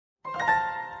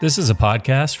This is a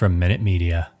podcast from Minute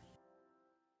Media.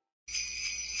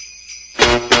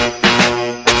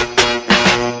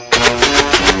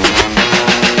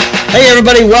 Hey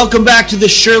everybody, welcome back to the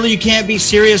Surely You Can't Be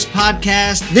Serious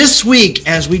podcast. This week,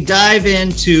 as we dive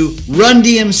into Run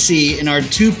DMC in our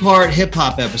two-part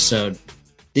hip-hop episode.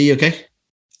 D, you okay?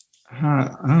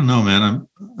 I don't know, man.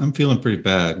 I'm feeling pretty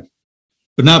bad.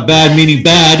 But not bad meaning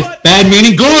bad, bad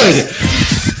meaning good.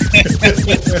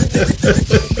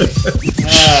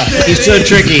 He's so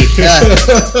tricky.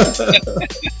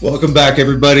 Welcome back,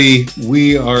 everybody.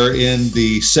 We are in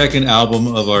the second album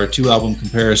of our two-album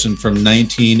comparison from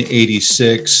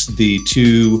 1986, the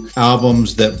two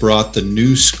albums that brought the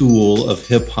new school of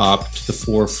hip-hop to the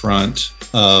forefront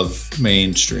of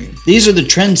mainstream. These are the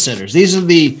trendsetters. These are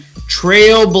the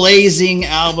trailblazing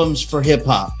albums for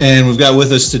hip-hop. And we've got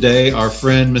with us today our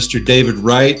friend, Mr. David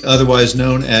Wright, otherwise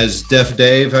known as Def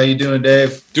Dave. How you doing,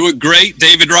 Dave? Doing great,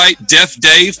 David Wright, Def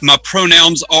Dave. My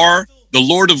pronouns are the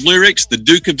Lord of Lyrics, the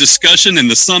Duke of Discussion,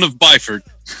 and the Son of Byford.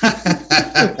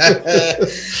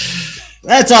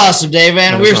 That's awesome, Dave,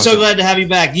 man. We're awesome. So glad to have you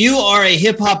back. You are a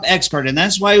hip-hop expert, and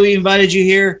that's why we invited you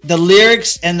here. The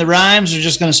lyrics and the rhymes are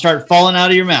just going to start falling out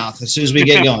of your mouth as soon as we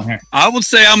get going here. I would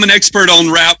say I'm an expert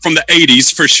on rap from the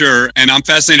 80s for sure, and I'm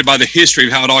fascinated by the history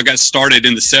of how it all got started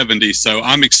in the 70s, so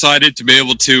I'm excited to be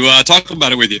able to talk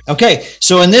about it with you. Okay,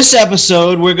 so in this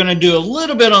episode, we're going to do a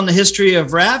little bit on the history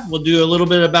of rap. We'll do a little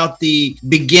bit about the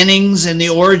beginnings and the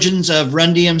origins of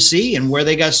Run DMC and where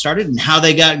they got started and how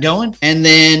they got going. And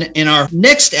then in our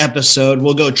next episode,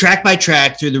 we'll go track by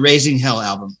track through the Raising Hell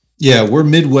album. Yeah, we're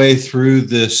midway through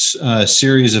this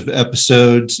series of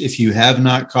episodes. If you have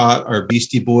not caught our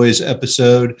Beastie Boys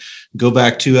episode, go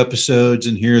back 2 episodes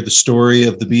and hear the story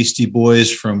of the Beastie Boys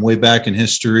from way back in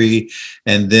history,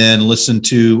 and then listen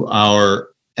to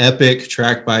our epic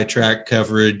track by track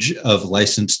coverage of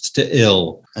Licensed to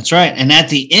Ill. That's right. And at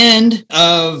the end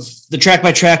of the track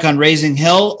by track on Raising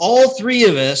Hell, all three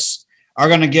of us are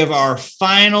going to give our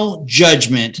final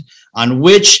judgment on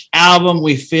which album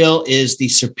we feel is the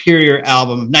superior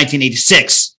album of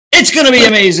 1986. It's going to be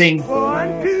amazing.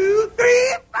 1, 2,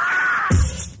 3,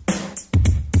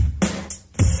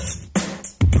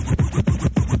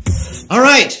 4. All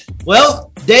right.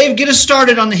 Well, Dave, get us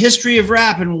started on the history of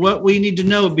rap and what we need to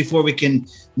know before we can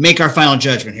make our final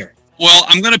judgment here. Well,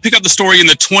 I'm going to pick up the story in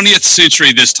the 20th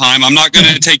century this time. I'm not going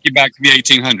to take you back to the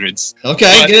 1800s.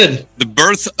 Okay, good. The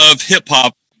birth of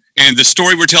hip-hop, and the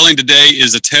story we're telling today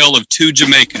is a tale of two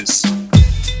Jamaicas.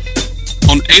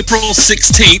 On April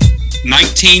 16th,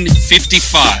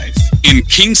 1955, in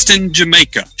Kingston,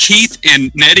 Jamaica, Keith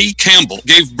and Nettie Campbell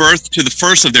gave birth to the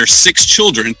first of their 6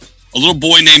 children, a little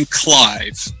boy named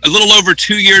Clive. A little over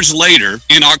 2 years later,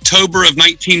 in October of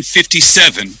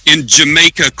 1957, in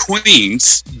Jamaica,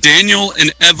 Queens, Daniel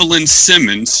and Evelyn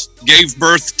Simmons gave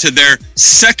birth to their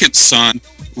second son,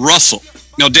 Russell.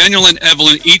 Now, Daniel and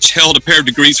Evelyn each held a pair of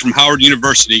degrees from Howard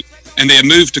University, and they had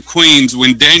moved to Queens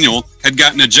when Daniel had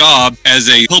gotten a job as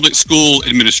a public school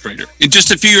administrator. And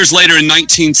just a few years later, in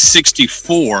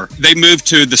 1964, they moved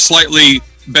to the slightly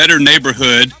better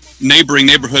neighboring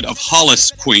neighborhood of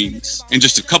Hollis, Queens. And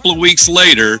just a couple of weeks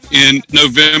later, in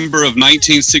November of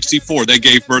 1964, they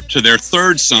gave birth to their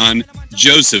third son,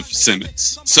 Joseph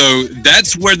Simmons. So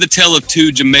that's where the tale of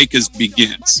two Jamaicas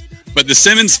begins. But the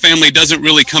Simmons family doesn't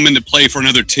really come into play for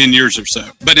another 10 years or so.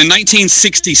 But in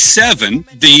 1967,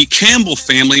 the Campbell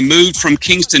family moved from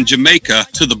Kingston, Jamaica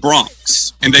to the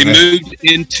Bronx. And they moved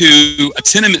into a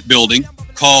tenement building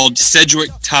called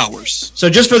Sedgwick Towers. So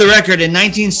just for the record, in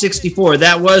 1964,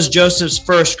 that was Joseph's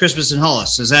first Christmas in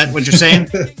Hollis. Is that what you're saying?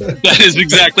 That is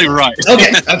exactly right.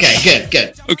 Okay,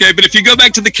 good. Okay, but if you go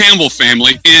back to the Campbell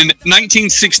family, in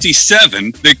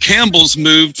 1967, the Campbells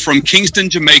moved from Kingston,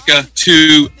 Jamaica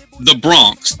to the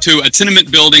Bronx, to a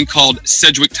tenement building called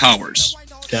Sedgwick Towers.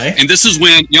 Okay. And this is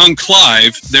when young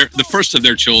Clive, the first of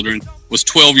their children, was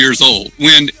 12 years old.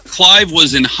 When Clive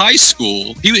was in high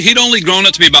school, he'd only grown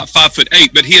up to be about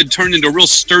 5'8", but he had turned into a real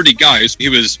sturdy guy. He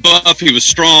was buff, he was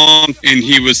strong, and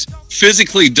he was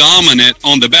physically dominant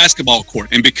on the basketball court.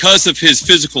 And because of his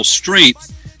physical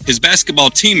strength, his basketball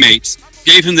teammates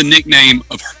gave him the nickname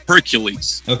of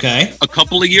Hercules. Okay. A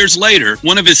couple of years later,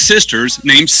 one of his sisters,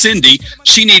 named Cindy,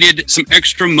 she needed some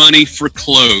extra money for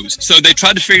clothes. So they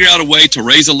tried to figure out a way to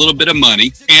raise a little bit of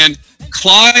money. And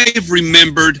Clive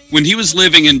remembered when he was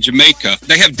living in Jamaica,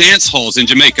 they have dance halls in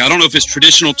Jamaica. I don't know if it's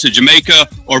traditional to Jamaica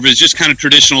or if it's just kind of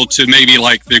traditional to maybe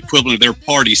like the equivalent of their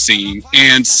party scene.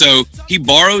 And so he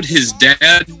borrowed his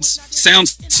dad's sound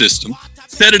system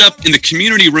set it up in the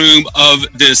community room of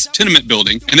this tenement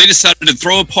building, and they decided to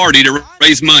throw a party to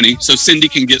raise money so Cindy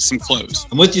can get some clothes.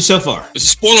 I'm with you so far. As a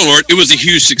spoiler alert, it was a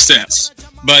huge success,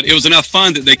 but it was enough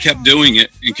fun that they kept doing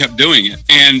it.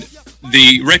 And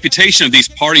the reputation of these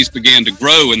parties began to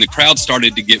grow, and the crowd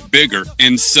started to get bigger.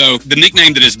 And so the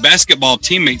nickname that his basketball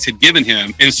teammates had given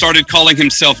him, and started calling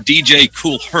himself DJ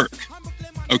Kool Herc.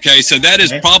 Okay, so that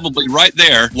is probably right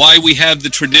there why we have the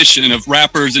tradition of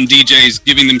rappers and DJs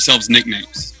giving themselves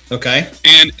nicknames. Okay.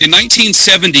 And in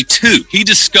 1972, he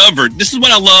discovered, this is what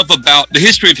I love about the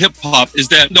history of hip hop, is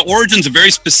that the origins are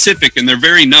very specific and they're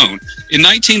very known. In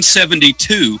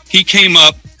 1972, he came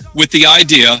up with the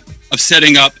idea of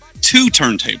setting up 2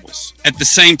 turntables at the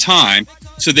same time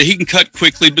so that he can cut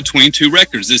quickly between 2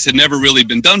 records. This had never really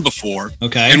been done before.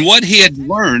 Okay. And what he had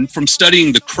learned from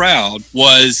studying the crowd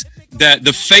was that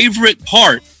the favorite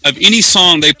part of any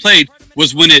song they played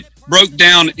was when it broke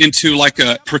down into like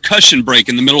a percussion break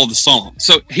in the middle of the song.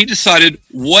 So he decided,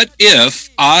 what if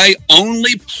I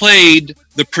only played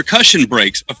the percussion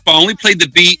breaks, if I only played the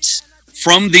beats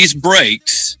from these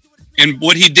breaks? And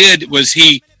what he did was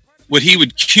he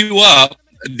would cue up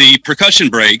the percussion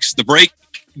breaks, the break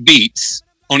beats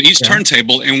on each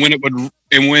turntable, and when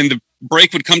the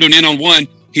break would come to an end on one,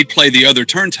 he'd play the other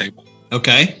turntable.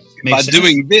 Okay. By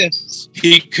doing this,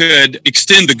 he could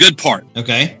extend the good part.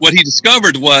 Okay. What he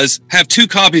discovered was have 2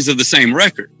 copies of the same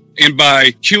record. And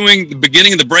by cueing the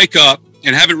beginning of the break up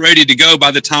and have it ready to go by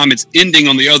the time it's ending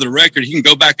on the other record, he can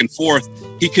go back and forth.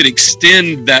 He could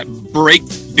extend that break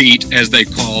beat, as they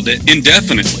called it,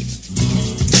 indefinitely.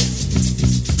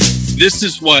 This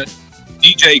is what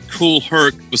DJ Kool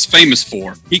Herc was famous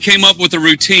for. He came up with a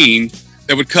routine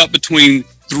that would cut between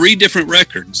 3 different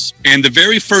records. And the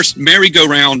very first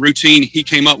merry-go-round routine he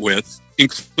came up with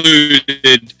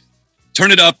included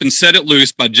Turn It Up and Set It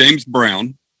Loose by James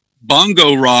Brown,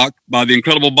 Bongo Rock by the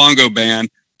Incredible Bongo Band,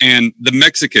 and The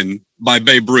Mexican by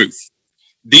Babe Ruth.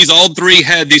 These all 3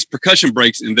 had these percussion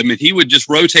breaks in them, and he would just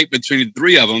rotate between the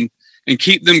 3 of them and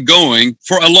keep them going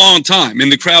for a long time. And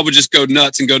the crowd would just go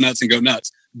nuts and go nuts and go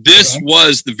nuts. This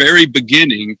was the very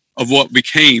beginning of what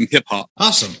became hip hop.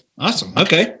 Awesome.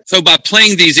 Okay. So by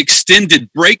playing these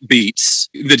extended break beats,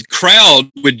 the crowd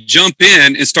would jump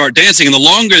in and start dancing. And the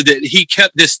longer that he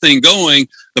kept this thing going,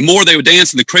 the more they would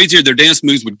dance and the crazier their dance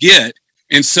moves would get.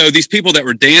 And so these people that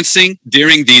were dancing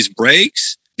during these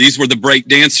breaks, these were the break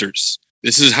dancers.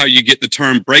 This is how you get the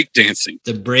term break dancing.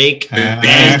 The break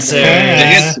dancer.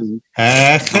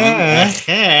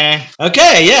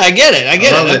 Okay, yeah, I get it.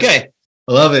 Okay.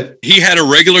 I love it. He had a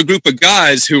regular group of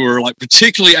guys who were like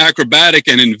particularly acrobatic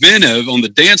and inventive on the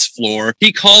dance floor.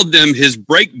 He called them his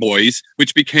break boys,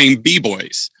 which became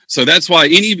B-boys. So that's why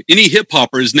any hip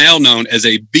hopper is now known as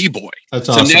a B-boy. That's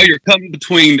awesome. So now you're coming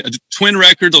between twin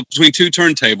records or between 2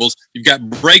 turntables. You've got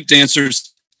break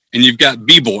dancers and you've got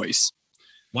B-boys.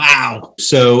 Wow.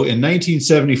 So in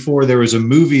 1974, there was a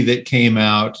movie that came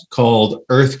out called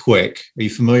Earthquake. Are you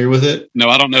familiar with it? No,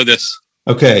 I don't know this.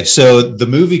 Okay, so the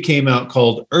movie came out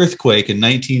called Earthquake in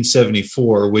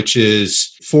 1974, which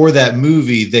is, for that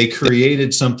movie, they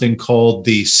created something called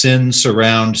the Sin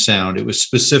Surround Sound. It was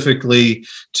specifically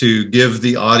to give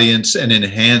the audience an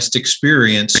enhanced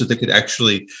experience so they could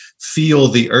actually feel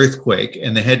the earthquake,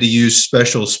 and they had to use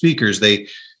special speakers. They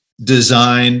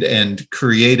designed and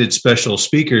created special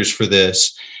speakers for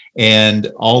this. And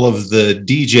all of the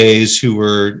DJs who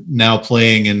were now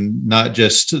playing in not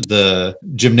just the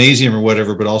gymnasium or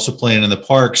whatever, but also playing in the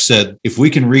park said, if we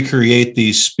can recreate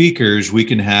these speakers, we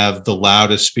can have the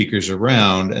loudest speakers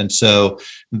around. And so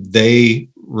they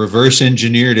reverse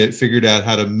engineered it, figured out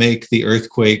how to make the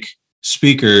earthquake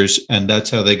speakers. And that's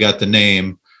how they got the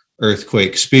name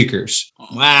Earthquake Speakers.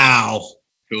 Wow.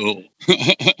 Cool.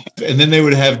 And then they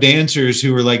would have dancers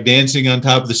who were like dancing on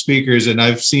top of the speakers. And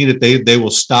I've seen it. They will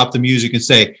stop the music and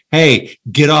say, hey,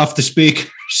 get off the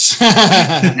speakers.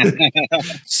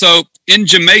 So in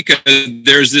Jamaica,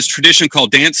 there's this tradition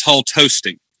called dance hall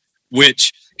toasting,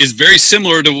 which is very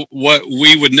similar to what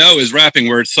we would know as rapping,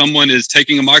 where someone is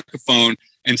taking a microphone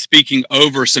and speaking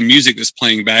over some music that's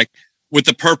playing back with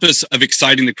the purpose of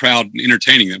exciting the crowd and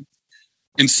entertaining them.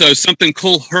 And so something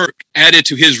Kool Herc added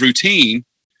to his routine,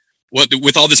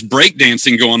 with all this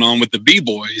breakdancing going on with the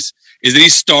B-boys, is that he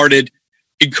started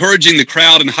encouraging the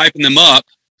crowd and hyping them up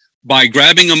by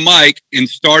grabbing a mic and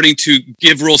starting to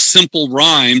give real simple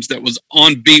rhymes that was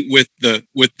on beat with the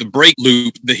break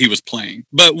loop that he was playing.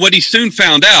 But what he soon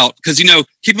found out, because,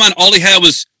 keep in mind, all he had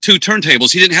was 2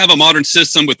 turntables. He didn't have a modern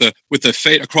system with a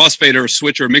crossfader or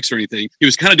switch or a mix or anything. He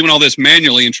was kind of doing all this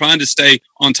manually and trying to stay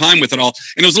on time with it all.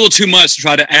 And it was a little too much to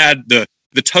try to add the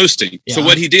toasting. Yeah. So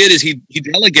what he did is he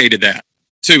delegated that.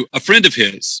 to a friend of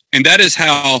his. And that is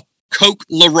how Coke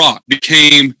LaRock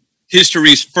became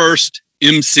history's first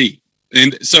MC.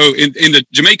 And so in the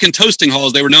Jamaican toasting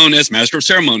halls, they were known as Master of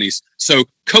Ceremonies. So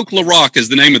Coke LaRock is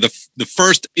the name of the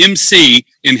first MC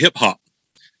in hip hop.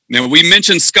 Now, we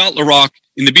mentioned Scott LaRock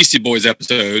in the Beastie Boys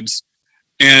episodes,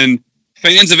 and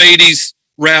fans of 80s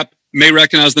rap may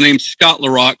recognize the name Scott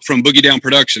LaRock from Boogie Down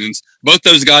Productions. Both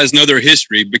those guys know their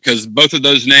history because both of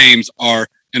those names are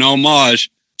an homage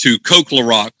to Coke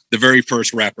LaRock, the very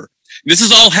first rapper. This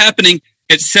is all happening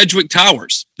at Sedgwick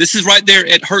Towers. This is right there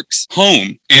at Herc's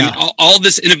home. And all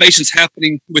this innovation's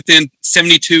happening within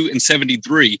 72 and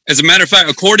 73. As a matter of fact,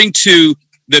 according to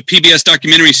the PBS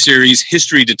documentary series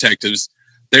History Detectives,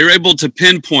 they were able to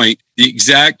pinpoint the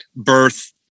exact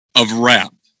birth of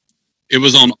rap. It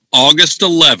was on August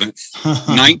 11th,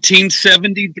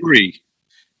 1973,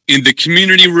 in the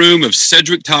community room of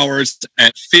Sedgwick Towers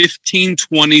at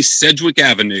 1520 Sedgwick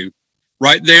Avenue.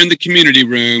 Right there in the community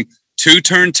room, 2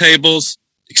 turntables,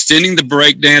 extending the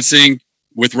breakdancing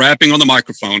with rapping on the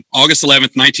microphone. August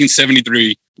 11th,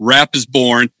 1973, rap is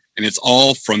born, and it's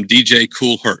all from DJ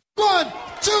Kool Herc. 1,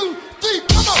 2, 3,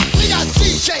 come on. We got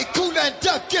DJ Kool and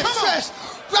Duck Get Fresh.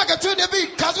 Rock it to the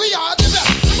beat, cause we are the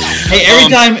best. Hey,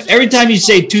 every time you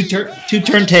say two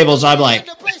turntables, I'm like,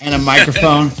 and a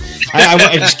microphone.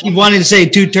 I just keep wanting to say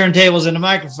 2 turntables and a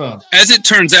microphone. As it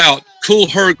turns out, Kool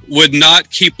Herc would not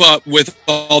keep up with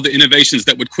all the innovations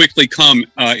that would quickly come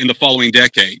in the following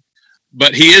decade.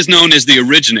 But he is known as the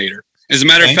originator. As a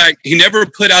matter of fact, he never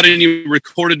put out any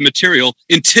recorded material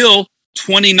until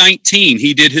 2019.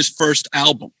 He did his first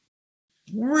album.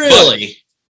 Really?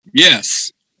 But,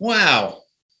 yes. Wow.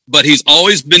 But he's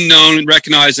always been known,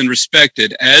 recognized, and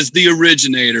respected as the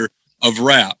originator of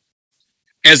rap.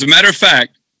 As a matter of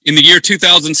fact, in the year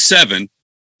 2007,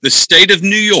 the state of New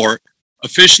York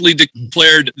officially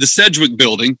declared the Sedgwick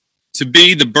Building to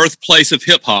be the birthplace of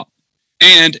hip hop.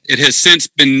 And it has since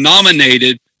been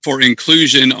nominated for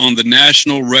inclusion on the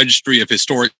National Registry of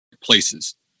Historic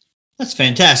Places. That's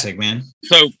fantastic, man.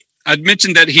 So I'd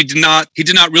mentioned that he did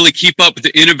not really keep up with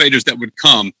the innovators that would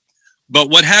come. But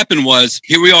what happened was,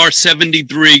 here we are,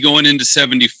 73 going into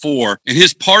 74, and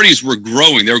his parties were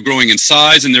growing. They were growing in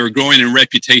size and they were growing in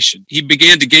reputation. He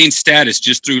began to gain status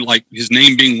just through like his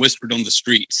name being whispered on the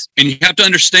streets. And you have to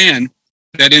understand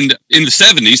that in the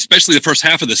 70s, especially the first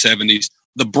half of the 70s,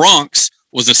 the Bronx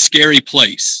was a scary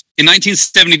place. In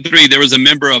 1973, there was a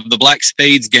member of the Black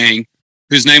Spades gang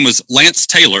whose name was Lance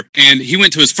Taylor, and he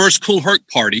went to his first Kool Herc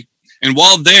party. And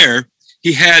while there,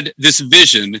 he had this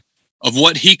vision of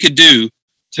what he could do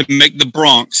to make the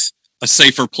Bronx a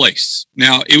safer place.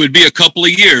 Now, it would be a couple of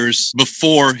years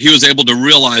before he was able to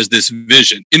realize this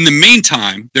vision. In the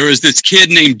meantime, there was this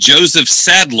kid named Joseph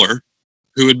Sadler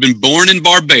who had been born in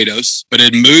Barbados, but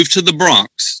had moved to the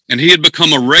Bronx, and he had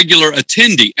become a regular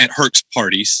attendee at Herc's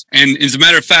parties. And as a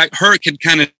matter of fact, Herc had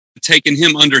kind of taken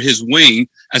him under his wing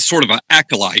as sort of an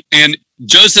acolyte. And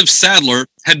Joseph Sadler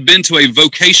had been to a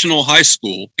vocational high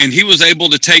school, and he was able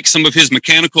to take some of his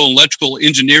mechanical and electrical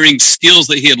engineering skills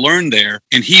that he had learned there,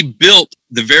 and he built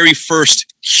the very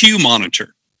first Q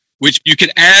monitor, which you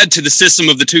could add to the system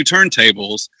of the 2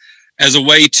 turntables as a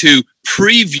way to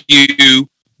preview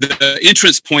the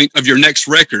entrance point of your next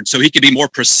record, so he could be more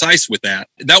precise with that.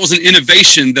 That was an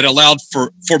innovation that allowed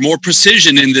for more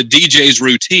precision in the DJ's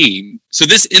routine. So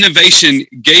this innovation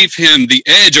gave him the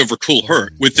edge over Kool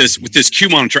Herc with this Q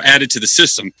monitor added to the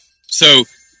system. So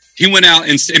he went out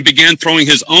and began throwing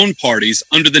his own parties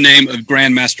under the name of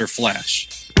Grandmaster Flash.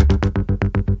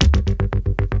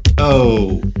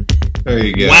 Oh, there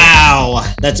you go.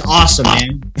 Wow, that's awesome,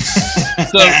 man.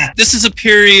 So this is a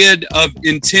period of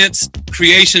intense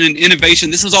creation and innovation.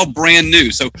 This is all brand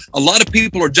new. So a lot of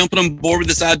people are jumping on board with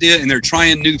this idea and they're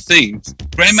trying new things.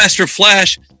 Grandmaster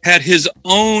Flash had his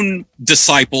own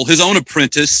disciple, his own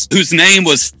apprentice, whose name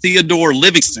was Theodore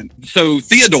Livingston. So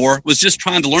Theodore was just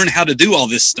trying to learn how to do all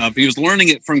this stuff. He was learning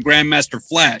it from Grandmaster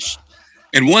Flash.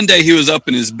 And one day he was up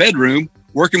in his bedroom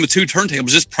working with 2 turntables,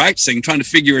 just practicing, trying to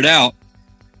figure it out.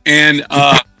 And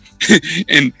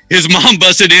and his mom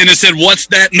busted in and said, "What's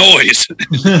that noise?"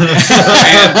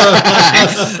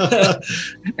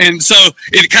 and so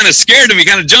it kind of scared him. He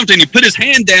kind of jumped in. He put his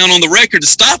hand down on the record to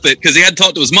stop it because he had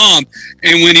talked to his mom.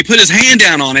 And when he put his hand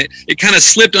down on it, it kind of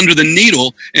slipped under the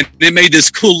needle and it made this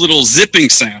cool little zipping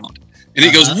sound. And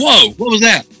he goes, "Whoa, what was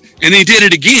that?" And then he did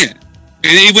it again.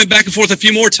 And then he went back and forth a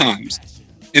few more times.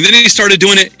 And then he started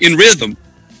doing it in rhythm.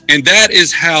 And that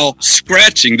is how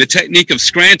scratching, the technique of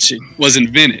scratching, was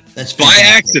invented. That's by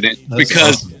accident. That's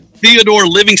because awesome. Theodore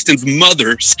Livingston's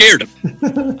mother scared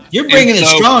him. You're bringing it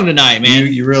strong tonight,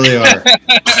 man. You really are.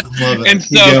 Love it. And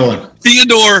Keep so going.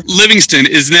 Theodore Livingston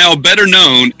is now better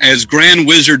known as Grand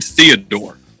Wizard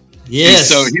Theodore. Yes. And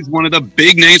so he's one of the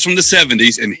big names from the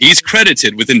 70s, and he's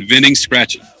credited with inventing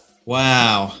scratching.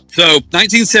 Wow. So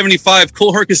 1975,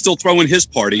 Kool Herc is still throwing his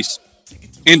parties.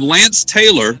 And Lance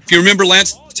Taylor, if you remember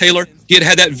Lance Taylor, he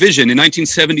had that vision in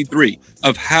 1973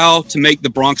 of how to make the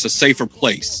Bronx a safer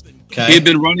place. Okay. He had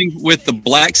been running with the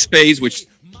Black Spades, which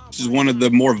is one of the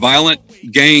more violent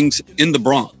gangs in the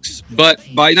Bronx. But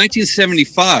by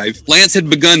 1975, Lance had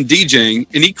begun DJing,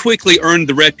 and he quickly earned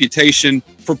the reputation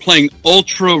for playing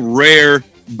ultra rare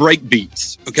break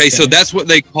beats. Okay, so that's what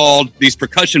they called these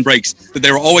percussion breaks that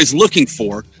they were always looking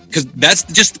for, because that's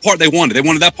just the part they wanted. They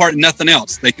wanted that part and nothing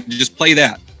else. They could just play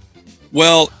that.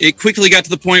 Well, it quickly got to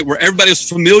the point where everybody was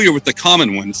familiar with the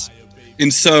common ones.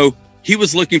 And so he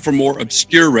was looking for more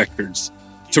obscure records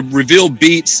to reveal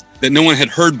beats that no one had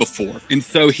heard before. And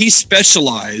so he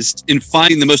specialized in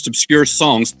finding the most obscure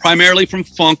songs, primarily from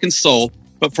funk and soul,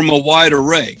 but from a wide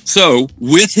array. So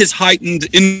with his heightened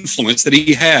influence that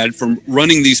he had from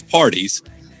running these parties,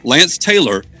 Lance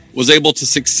Taylor was able to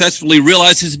successfully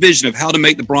realize his vision of how to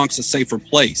make the Bronx a safer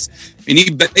place. And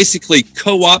he basically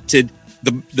co-opted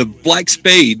the Black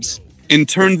Spades and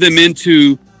turned them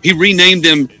into, he renamed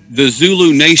them the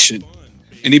Zulu Nation.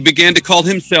 And he began to call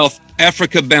himself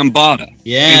Africa Bambaataa.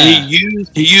 Yeah. And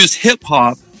he used hip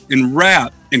hop and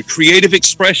rap and creative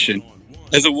expression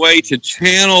as a way to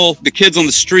channel the kids on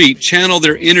the street, channel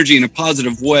their energy in a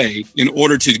positive way in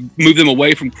order to move them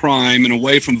away from crime and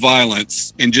away from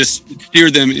violence and just steer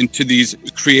them into these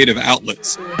creative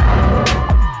outlets.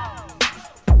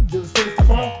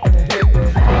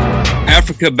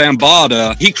 Africa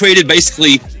Bambaataa, he created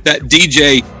basically that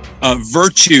DJ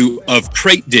virtue of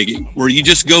crate digging, where you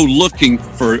just go looking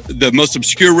for the most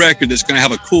obscure record that's going to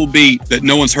have a cool beat that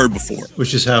no one's heard before.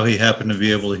 Which is how he happened to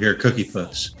be able to hear Cookie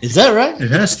Puss. Is that right? It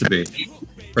has to be.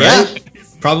 Right? Yeah,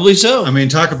 probably so. I mean,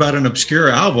 talk about an obscure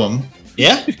album.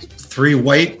 Yeah. 3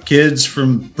 white kids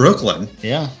from Brooklyn.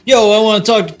 Yeah. Yo, I want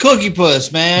to talk to Cookie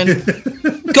Puss, man.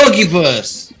 Cookie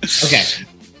Puss. Okay.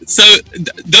 So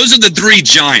those are the 3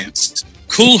 giants: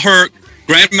 Kool Herc,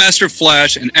 Grandmaster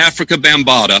Flash, and Africa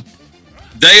Bambaataa.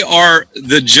 They are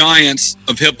the giants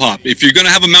of hip hop. If you're going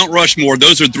to have a Mount Rushmore,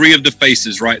 those are 3 of the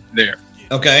faces right there.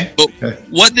 Okay. But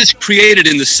what this created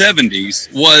in the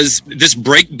 70s was this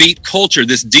breakbeat culture,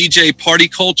 this DJ party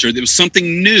culture. There was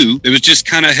something new. It was just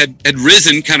kind of had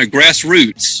risen kind of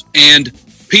grassroots. And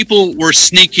people were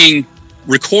sneaking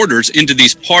recorders into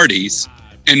these parties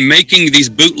and making these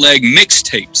bootleg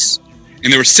mixtapes.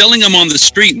 And they were selling them on the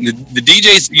street. And the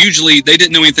DJs, usually, they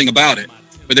didn't know anything about it.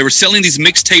 But they were selling these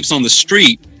mixtapes on the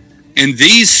street. And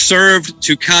these served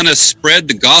to kind of spread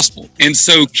the gospel. And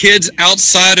so kids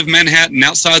outside of Manhattan,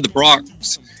 outside the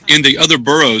Bronx, in the other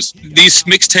boroughs, these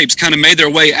mixtapes kind of made their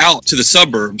way out to the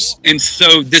suburbs. And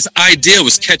so this idea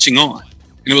was catching on.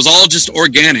 And it was all just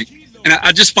organic. And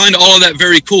I just find all of that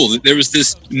very cool. That there was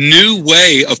this new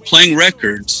way of playing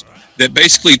records that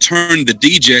basically turned the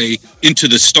DJ into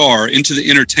the star, into the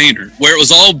entertainer, where it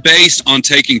was all based on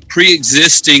taking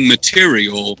pre-existing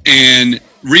material and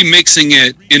remixing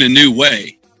it in a new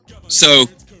way. So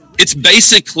it's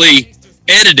basically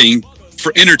editing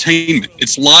for entertainment.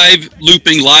 It's live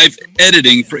looping, live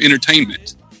editing for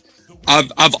entertainment.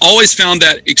 I've always found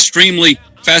that extremely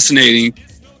fascinating.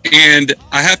 And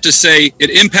I have to say,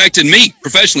 it impacted me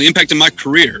professionally, impacted my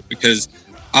career, because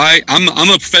I'm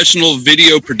a professional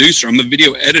video producer. I'm a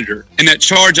video editor. And that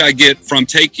charge I get from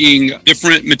taking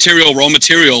different material, raw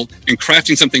material, and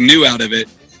crafting something new out of it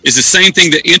is the same thing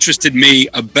that interested me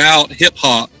about hip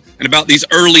hop and about these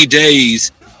early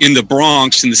days in the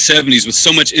Bronx in the 70s with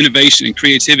so much innovation and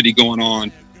creativity going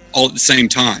on all at the same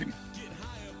time.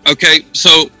 Okay,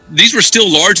 so these were still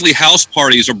largely house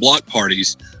parties or block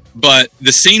parties, but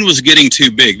the scene was getting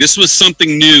too big. This was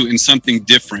something new and something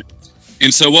different.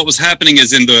 And so what was happening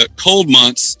is in the cold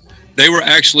months, they were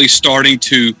actually starting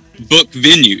to book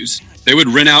venues. They would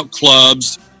rent out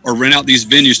clubs or rent out these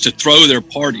venues to throw their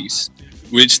parties,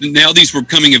 which now these were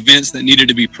becoming events that needed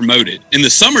to be promoted. In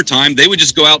the summertime, they would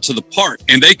just go out to the park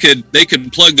and they could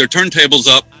plug their turntables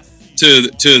up to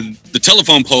the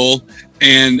telephone pole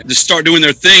and just start doing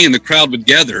their thing, and the crowd would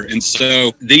gather. And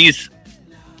so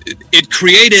it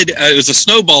created, it was a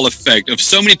snowball effect of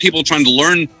so many people trying to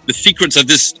learn the secrets of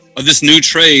this new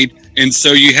trade. And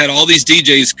so you had all these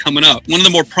DJs coming up. One of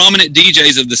the more prominent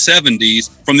DJs of the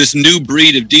 70s from this new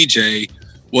breed of DJ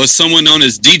was someone known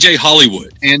as DJ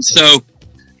Hollywood. And so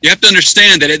you have to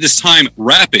understand that at this time,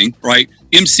 rapping, right,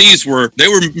 MCs were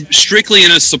strictly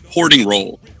in a supporting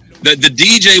role. The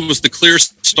DJ was the clear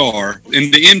star,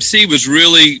 and the MC was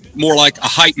really more like a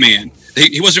hype man.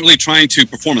 He wasn't really trying to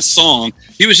perform a song.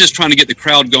 He was just trying to get the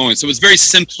crowd going. So it was very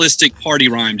simplistic party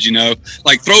rhymes,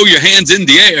 like throw your hands in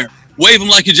the air, wave them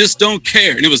like you just don't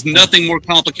care. And it was nothing more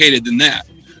complicated than that.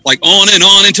 Like on and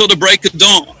on until the break of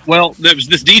dawn. Well, there was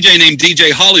this DJ named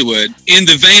DJ Hollywood. In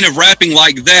the vein of rapping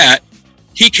like that,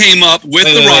 he came up with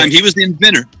the rhyme. He was the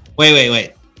inventor.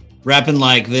 Wait. Rapping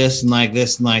like this and like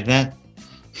this and like that?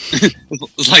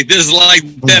 It's like this, like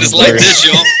that, is like this,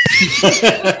 y'all.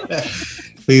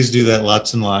 Please do that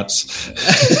lots and lots.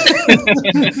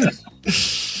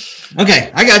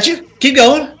 Okay, I got you. Keep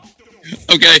going.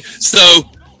 Okay, so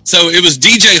it was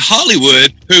DJ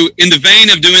Hollywood who, in the vein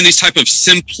of doing these type of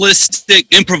simplistic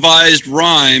improvised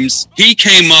rhymes, he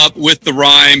came up with the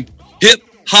rhyme, hip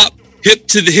hop, hip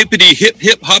to the hippity, hip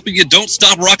hip hopping, you don't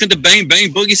stop rocking the bang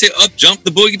bang boogie, say up jump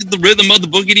the boogie to the rhythm of the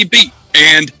boogity beat.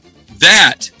 And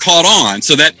that caught on.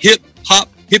 So that hip hop,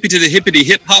 hippie to the hippity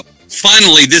hip hop,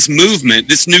 finally this movement,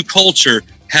 this new culture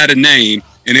had a name,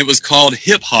 and it was called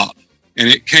hip hop. And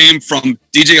it came from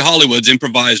DJ Hollywood's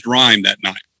improvised rhyme that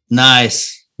night.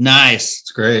 Nice.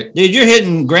 It's great. Dude, you're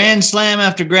hitting grand slam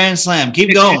after grand slam.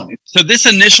 Keep going. So this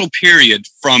initial period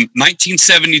from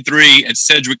 1973 at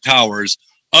Sedgwick Towers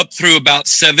up through about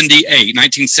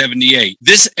 1978,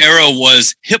 this era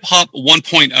was hip hop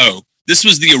 1.0. This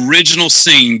was the original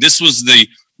scene. This was the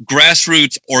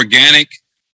grassroots organic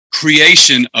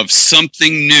creation of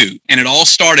something new. And it all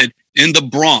started in the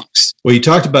Bronx. Well, you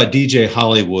talked about DJ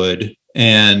Hollywood,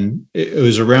 and it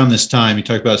was around this time. You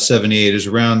talked about 78. It was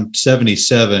around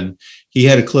 77. He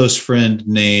had a close friend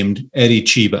named Eddie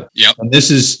Chiba. Yep. And this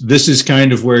is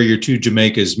kind of where your two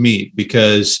Jamaicas meet,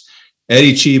 because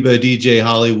Eddie Chiba, DJ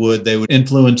Hollywood, they would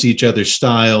influence each other's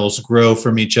styles, grow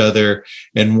from each other.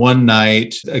 And one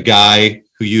night, a guy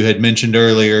who you had mentioned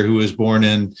earlier, who was born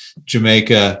in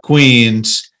Jamaica,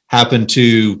 Queens, happened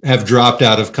to have dropped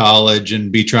out of college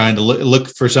and be trying to look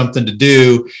for something to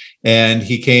do. And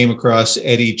he came across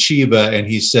Eddie Chiba and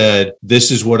he said, this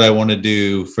is what I want to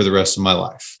do for the rest of my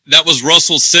life. That was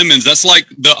Russell Simmons. That's like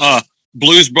the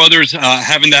Blues Brothers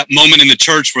having that moment in the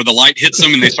church where the light hits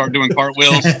them and they start doing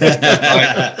cartwheels.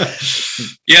 Right?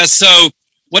 Yeah, so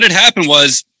what had happened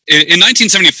was in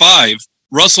 1975,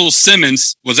 Russell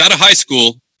Simmons was out of high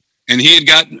school and he had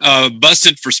got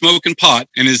busted for smoking pot.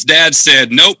 And his dad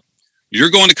said, nope, you're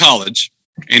going to college.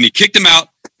 And he kicked him out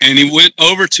and he went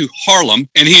over to Harlem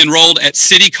and he enrolled at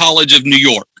City College of New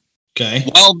York. Okay.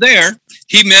 While there,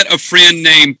 he made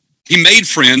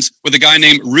friends with a guy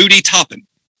named Rudy Toppin.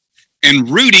 And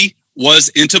Rudy was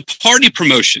into party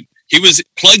promotion. He was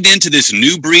plugged into this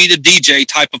new breed of DJ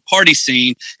type of party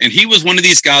scene. And he was one of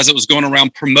these guys that was going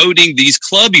around promoting these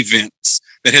club events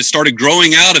that had started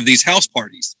growing out of these house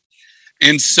parties.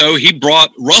 And so he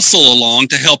brought Russell along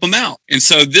to help him out. And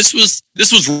so this was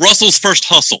Russell's first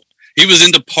hustle. He was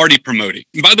into party promoting.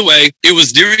 And by the way, it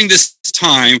was during this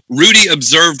time, Rudy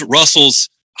observed Russell's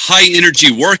high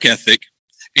energy work ethic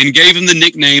and gave him the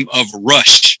nickname of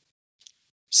Rush.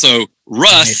 So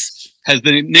Russ has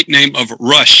the nickname of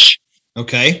Rush.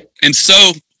 Okay. And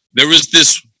so there was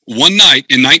this one night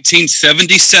in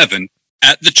 1977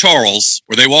 at the Charles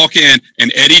where they walk in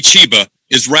and Eddie Chiba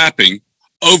is rapping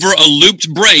over a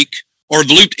looped break or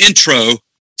the looped intro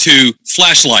to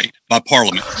Flashlight by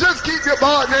Parliament. Just keep your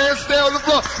partner and stay on the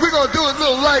floor. We're going to do a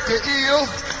little like it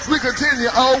is. We continue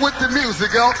on with the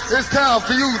music, y'all. It's time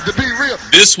for you to be real.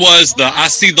 This was the I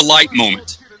see the light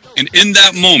moment. And in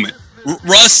that moment,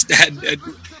 Russ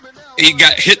he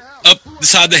got hit up the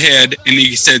side of the head and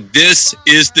he said, this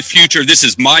is the future. This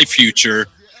is my future.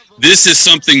 This is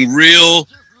something real.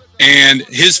 And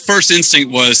his first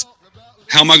instinct was,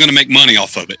 how am I going to make money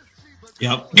off of it?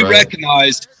 Yep. He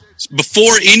recognized,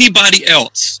 before anybody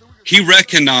else, he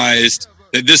recognized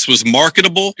that this was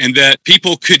marketable and that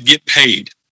people could get paid.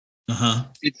 Uh-huh.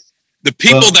 The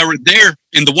people that were there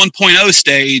in the 1.0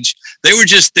 stage, they were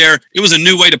just there. It was a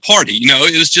new way to party.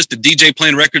 It was just a DJ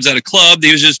playing records at a club.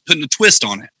 He was just putting a twist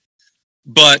on it.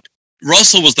 But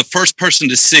Russell was the first person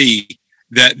to see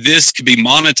that this could be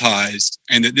monetized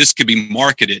and that this could be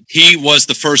marketed. He was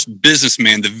the first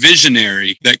businessman, the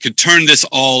visionary that could turn this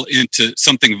all into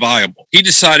something viable. He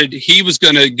decided he was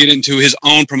going to get into his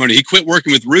own promoting. He quit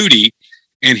working with Rudy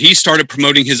and he started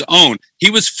promoting his own. He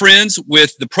was friends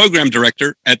with the program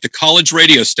director at the college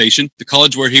radio station, the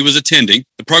college where he was attending.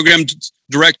 The program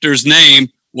director's name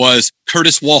was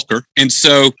Curtis Walker. And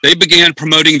so they began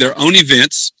promoting their own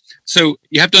events. So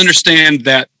you have to understand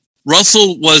that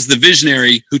Russell was the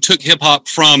visionary who took hip hop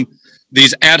from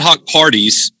these ad hoc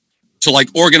parties to like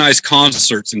organized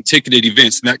concerts and ticketed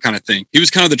events and that kind of thing. He was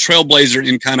kind of the trailblazer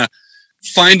in kind of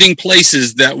finding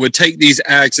places that would take these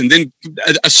acts, and then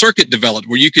a circuit developed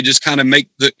where you could just kind of make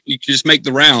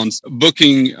the rounds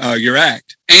booking your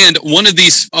act. And one of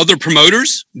these other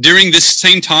promoters during this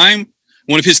same time,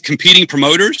 one of his competing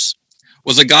promoters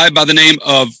was a guy by the name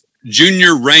of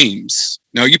Junior Rames.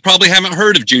 Now, you probably haven't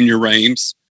heard of Junior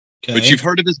Rames, but you've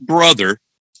heard of his brother,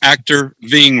 actor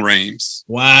Ving Rhames.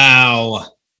 Wow.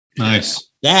 Nice.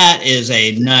 That is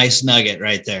a nice nugget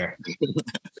right there.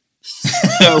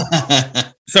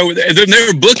 So they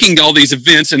were booking all these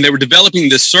events, and they were developing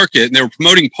this circuit, and they were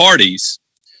promoting parties.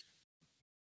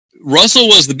 Russell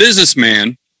was the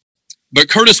businessman, but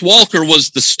Curtis Walker was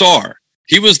the star.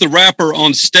 He was the rapper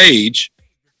on stage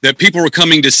that people were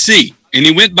coming to see, and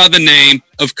he went by the name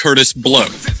of Curtis Blow.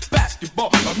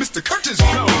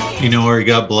 You know where he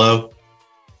got blow?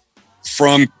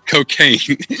 From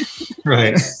cocaine.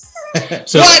 Right.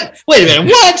 So, what? Wait a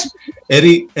minute. What?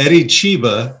 Eddie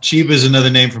Chiba. Chiba is another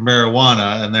name for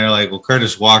marijuana. And they're like, well,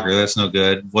 Curtis Walker, that's no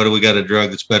good. What do we got a drug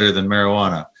that's better than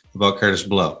marijuana? How about Curtis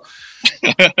Blow?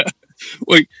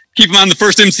 Well, keep in mind the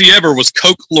first MC ever was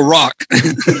Coke LaRock.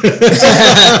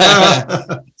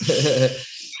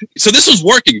 So this was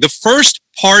working. The first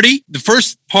party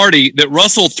that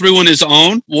Russell threw on his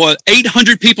own, was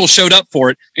 800 people showed up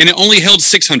for it, and it only held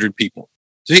 600 people.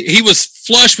 So he was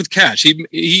flush with cash.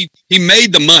 He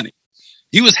made the money.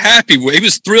 He was happy. He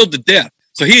was thrilled to death.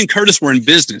 So he and Curtis were in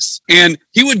business, and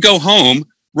he would go home.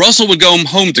 Russell would go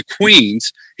home to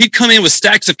Queens. He'd come in with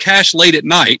stacks of cash late at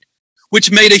night,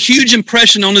 which made a huge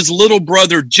impression on his little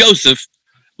brother, Joseph.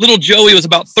 Little Joey was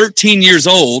about 13 years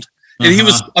old, and he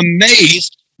was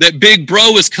amazed that Big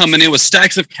Bro was coming in with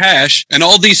stacks of cash and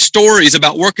all these stories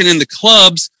about working in the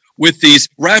clubs with these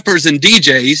rappers and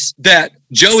DJs that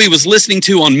Joey was listening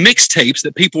to on mixtapes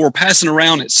that people were passing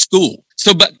around at school.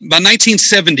 So by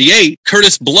 1978,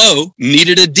 Curtis Blow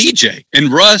needed a DJ,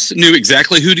 and Russ knew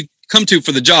exactly who to come to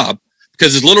for the job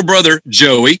because his little brother,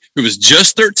 Joey, who was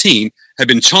just 13, had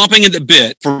been chomping at the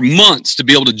bit for months to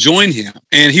be able to join him.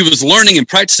 And he was learning and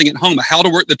practicing at home how to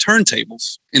work the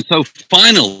turntables. And so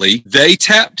finally, they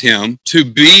tapped him to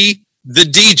be the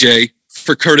DJ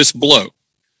for Curtis Blow.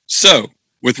 So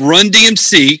with Run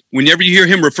DMC, whenever you hear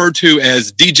him referred to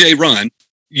as DJ Run,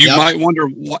 you might wonder,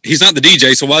 he's not the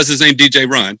DJ, so why is his name DJ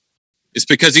Run? It's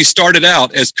because he started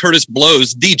out as Curtis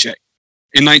Blow's DJ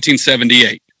in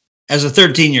 1978. As a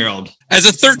 13-year-old. As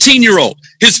a 13-year-old.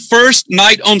 His first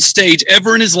night on stage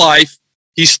ever in his life.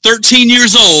 He's 13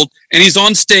 years old, and he's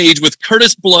on stage with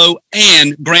Curtis Blow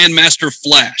and Grandmaster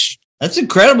Flash. That's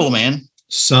incredible, man.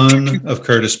 Son of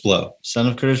Curtis Blow. Son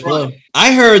of Curtis Blow.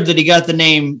 I heard that he got the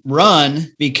name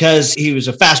Run because he was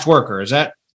a fast worker. Is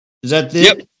that it?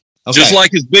 Yep. Okay. Just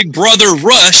like his big brother,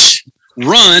 Rush,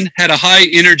 Run had a high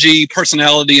energy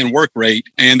personality and work rate,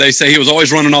 and they say he was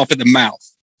always running off at the mouth.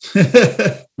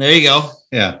 There you go.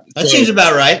 Yeah. That seems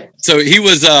about right. So he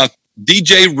was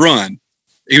DJ Run.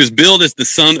 He was billed as the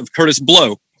son of Curtis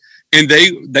Blow. And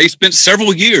they spent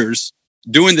several years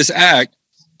doing this act,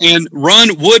 and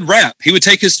Run would rap. He would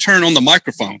take his turn on the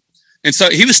microphone. And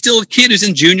so he was still a kid who's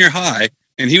in junior high,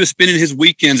 and he was spending his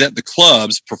weekends at the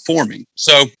clubs performing.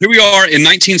 So here we are in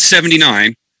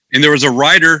 1979, and there was a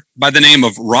writer by the name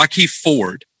of Rocky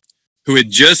Ford who had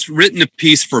just written a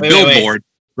piece for Billboard.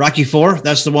 Rocky IV?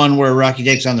 That's the one where Rocky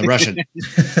takes on the Russian.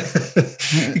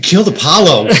 You killed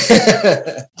Apollo.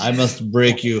 I must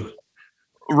break you.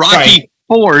 Rocky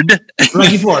Ford.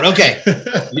 Rocky Ford, okay.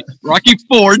 Rocky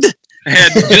Ford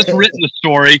had just written a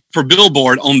story for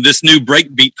Billboard on this new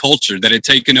breakbeat culture that had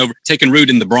taken root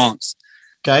in the Bronx.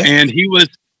 Okay. And he was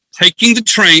taking the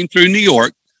train through New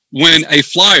York when a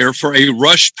flyer for a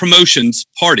Rush Promotions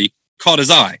party caught his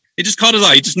eye. It just caught his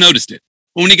eye. He just noticed it.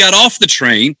 When he got off the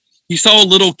train, he saw a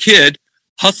little kid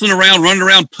hustling around, running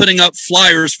around, putting up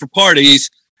flyers for parties,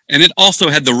 and it also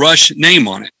had the Rush name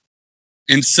on it.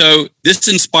 And so this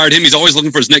inspired him. He's always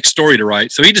looking for his next story to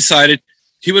write. So he decided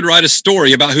he would write a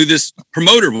story about who this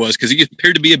promoter was because he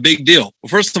appeared to be a big deal. Well,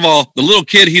 first of all, the little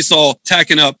kid he saw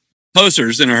tacking up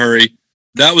posters in a hurry,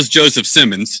 that was Joseph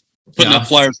Simmons, putting up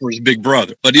flyers for his big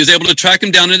brother. But he was able to track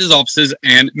him down at his offices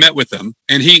and met with him.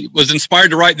 And he was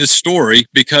inspired to write this story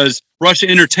because Rush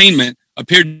Entertainment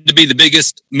appeared to be the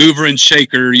biggest mover and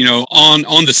shaker,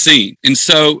 on the scene. And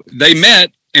so they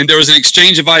met, and there was an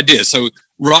exchange of ideas. So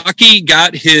Rocky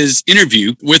got his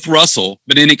interview with Russell,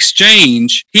 but in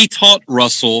exchange, he taught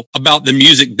Russell about the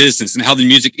music business and how the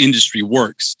music industry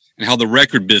works and how the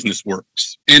record business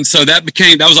works. And so that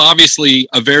was obviously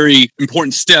a very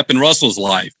important step in Russell's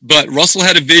life. But Russell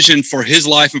had a vision for his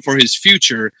life and for his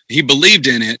future. He believed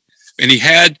in it, and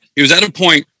he was at a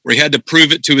point where he had to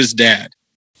prove it to his dad.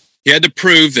 He had to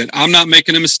prove that I'm not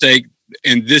making a mistake.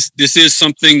 and this is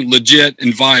something legit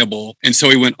and viable. And so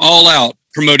he went all out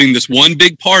promoting this one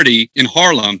big party in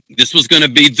Harlem. This was going to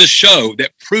be the show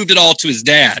that proved it all to his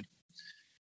dad.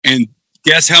 And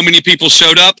guess how many people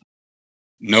showed up?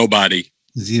 Nobody.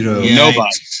 Zero. Yikes.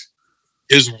 Nobody.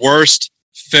 His worst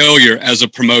failure as a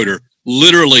promoter.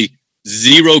 Literally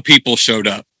 0 people showed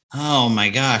up. Oh my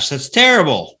gosh, that's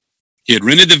terrible. He had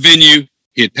rented the venue.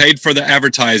 He had paid for the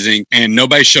advertising and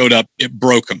nobody showed up. It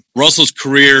broke him. Russell's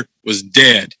career was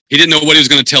dead. He didn't know what he was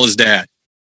going to tell his dad.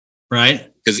 Right.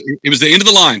 Because it was the end of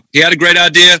the line. He had a great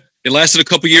idea. It lasted a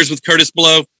couple years with Curtis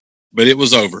Blow, but it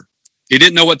was over. He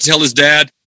didn't know what to tell his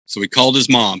dad, so he called his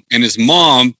mom. And his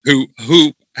mom, who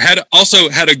had also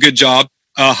had a good job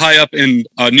high up in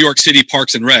New York City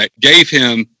Parks and Rec, gave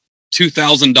him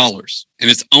 $2,000. And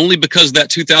it's only because of that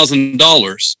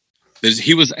 $2,000 that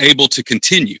he was able to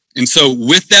continue. And so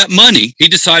with that money, he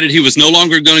decided he was no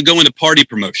longer going to go into party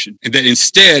promotion and that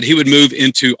instead he would move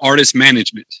into artist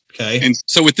management. Okay. And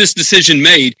so with this decision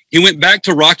made, he went back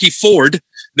to Rocky Ford,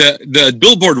 the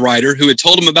Billboard writer who had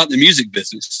told him about the music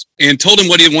business and told him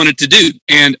what he wanted to do.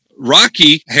 And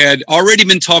Rocky had already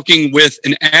been talking with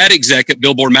an ad exec at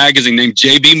Billboard magazine named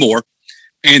J.B. Moore,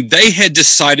 and they had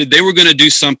decided they were going to do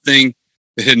something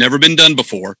that had never been done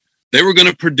before. They were going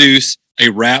to produce a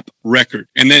rap record.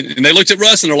 And they looked at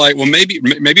Russ and they're like, well,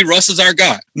 maybe Russ is our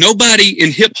guy. Nobody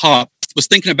in hip hop was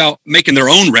thinking about making their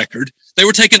own record. They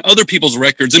were taking other people's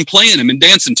records and playing them and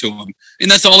dancing to them.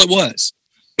 And that's all it was.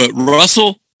 But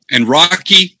Russell and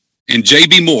Rocky and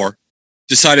J.B. Moore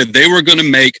decided they were going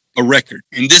to make a record.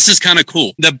 And this is kind of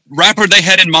cool. The rapper they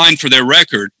had in mind for their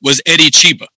record was Eddie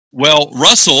Chiba. Well,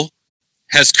 Russell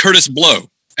has Curtis Blow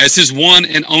as his one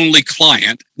and only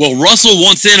client. Well, Russell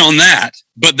wants in on that,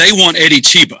 but they want Eddie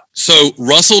Chiba. So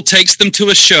Russell takes them to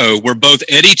a show where both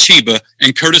Eddie Chiba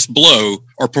and Curtis Blow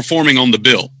are performing on the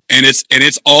bill. And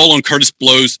it's all on Curtis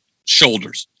Blow's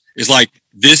shoulders. It's like,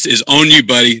 this is on you,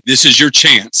 buddy. This is your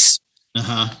chance.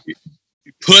 Uh-huh.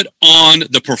 Put on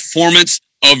the performance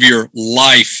of your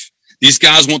life. These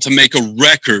guys want to make a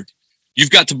record. You've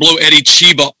got to blow Eddie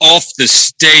Chiba off the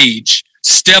stage.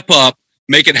 Step up,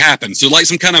 make it happen. So like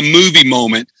some kind of movie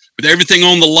moment with everything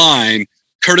on the line,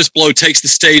 Curtis Blow takes the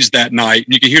stage that night.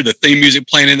 And you can hear the theme music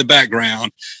playing in the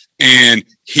background. And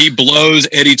he blows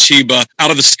Eddie Chiba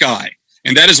out of the sky.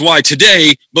 And that is why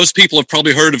today, most people have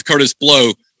probably heard of Curtis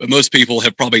Blow, but most people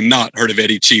have probably not heard of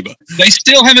Eddie Chiba. They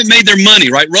still haven't made their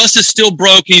money, right? Russ is still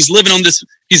broke. He's living on this,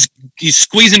 he's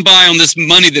squeezing by on this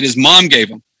money that his mom gave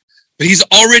him. But he's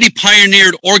already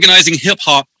pioneered organizing hip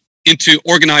hop into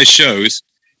organized shows.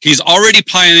 He's already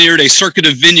pioneered a circuit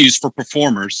of venues for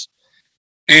performers.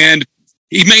 And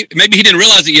maybe he didn't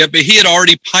realize it yet, but he had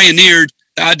already pioneered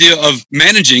the idea of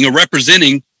managing or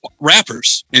representing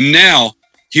rappers. And now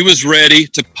he was ready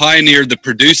to pioneer the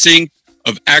producing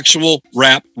of actual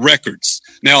rap records.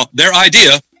 Now, their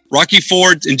idea, Rocky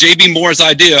Ford and J.B. Moore's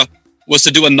idea, was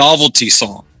to do a novelty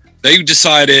song. They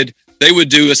decided they would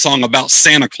do a song about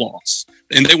Santa Claus,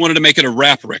 and they wanted to make it a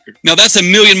rap record. Now, that's a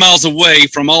million miles away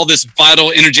from all this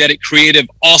vital, energetic, creative,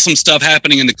 awesome stuff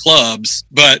happening in the clubs,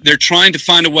 but they're trying to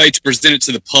find a way to present it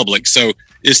to the public. So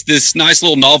it's this nice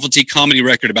little novelty comedy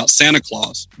record about Santa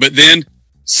Claus. But then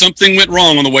something went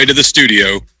wrong on the way to the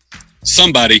studio.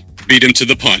 Somebody beat him to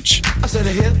the punch. I said a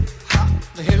hip hop,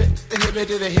 the hip it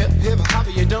to the hip hop.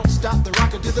 You don't stop the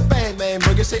rocker to the bang bang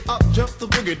boogie. Say up jump the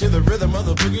boogie to the rhythm of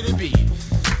the boogie to beat.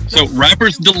 So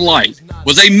Rapper's Delight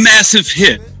was a massive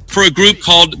hit for a group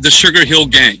called the Sugar Hill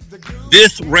Gang.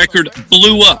 This record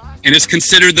blew up and is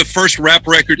considered the first rap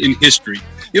record in history.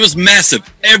 It was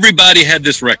massive. Everybody had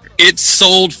this record. It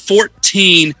sold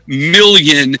 14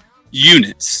 million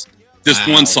units, this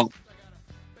one song.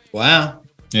 Wow.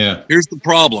 Yeah. Here's the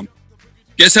problem.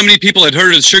 Guess how many people had heard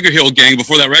of the Sugar Hill Gang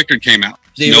before that record came out?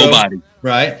 Zero. Nobody.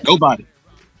 Right. Nobody.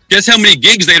 Guess how many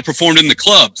gigs they had performed in the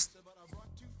clubs?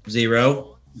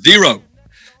 Zero. Zero.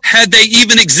 Had they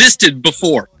even existed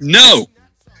before? No.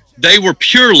 They were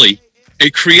purely a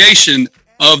creation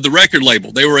of the record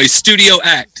label. They were a studio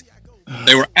act.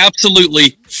 They were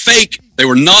absolutely fake. They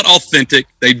were not authentic.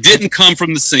 They didn't come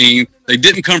from the scene. They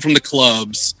didn't come from the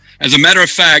clubs. As a matter of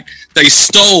fact, they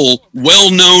stole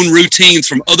well-known routines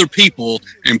from other people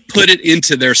and put it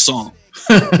into their song.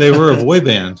 They were a boy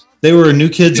band. They were New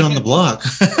Kids on the Block.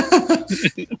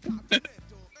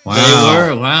 Wow.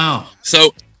 They were. Wow.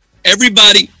 So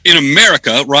everybody in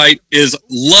America, right, is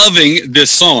loving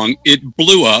this song. It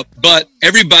blew up, but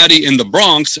everybody in the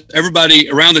Bronx, everybody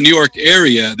around the New York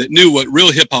area that knew what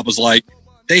real hip-hop was like,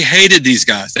 they hated these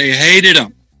guys. They hated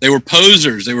them. They were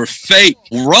posers. They were fake.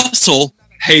 Russell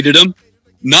hated them,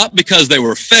 not because they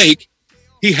were fake.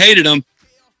 He hated them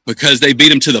because they beat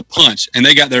them to the punch and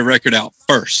they got their record out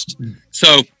first.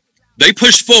 So they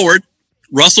pushed forward.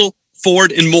 Russell,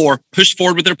 Ford, and Moore pushed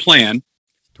forward with their plan.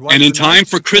 And in time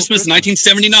for Christmas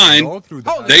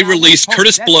 1979, they released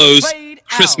Curtis Blow's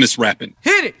Christmas Rappin'.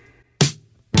 Hit it!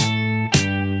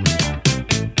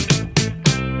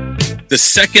 The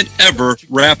second ever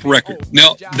rap record.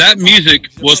 Now, that music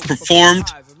was performed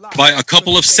by a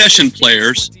couple of session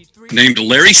players named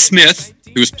Larry Smith,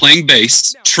 who was playing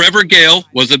bass. Trevor Gale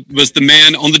was the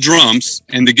man on the drums,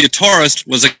 and the guitarist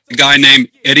was a guy named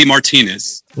Eddie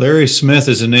Martinez. Larry Smith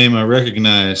is a name I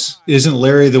recognize. Isn't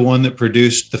Larry the one that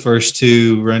produced the first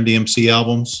two Run DMC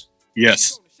albums?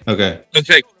 Yes. Okay.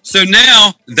 Okay, so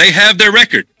now they have their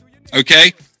record,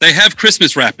 okay? They have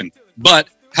Christmas Rappin', but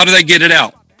how do they get it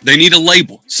out? They need a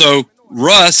label. So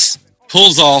Russ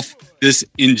pulls off this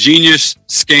ingenious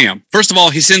scam. First of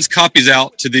all, he sends copies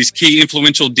out to these key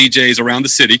influential DJs around the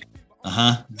city.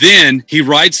 Then he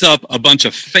writes up a bunch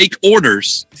of fake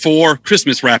orders for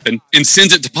Christmas Rappin' and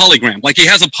sends it to Polygram. Like he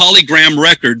has a Polygram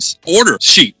Records order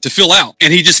sheet to fill out.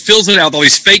 And he just fills it out with all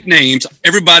these fake names,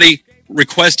 everybody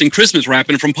requesting Christmas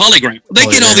Rappin' from Polygram. They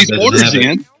get all these orders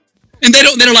in and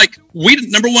they're like,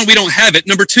 number one, we don't have it.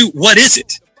 Number two, what is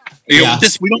it? You know,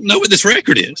 we don't know what this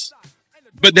record is.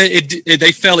 But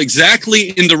they fell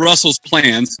exactly into Russell's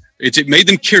plans. It made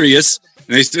them curious.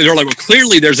 And they're like, well,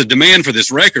 clearly there's a demand for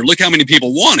this record. Look how many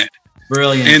people want it.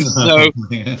 Brilliant. And so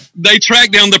they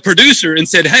tracked down the producer and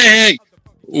said, hey,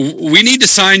 we need to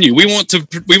sign you. We want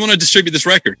to distribute this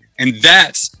record. And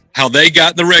that's how they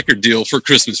got the record deal for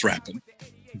Christmas Rappin'.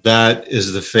 That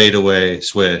is the fadeaway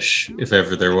swish, if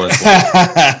ever there was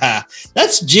one.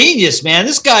 That's genius, man.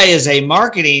 This guy is a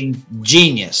marketing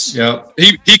genius. Yep.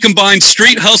 He combined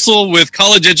street hustle with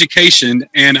college education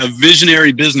and a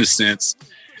visionary business sense.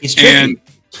 He's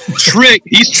tricky.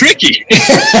 He's tricky.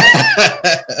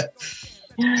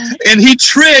 And he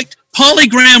tricked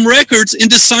Polygram Records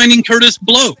into signing Curtis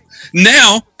Blow.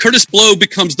 Now, Curtis Blow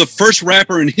becomes the first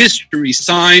rapper in history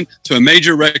signed to a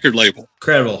major record label.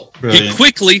 Incredible. Brilliant. He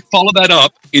quickly followed that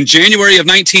up in January of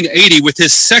 1980 with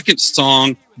his second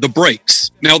song, The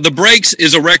Breaks. Now, The Breaks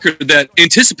is a record that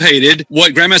anticipated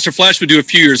what Grandmaster Flash would do a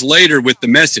few years later with The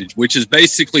Message, which is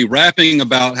basically rapping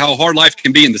about how hard life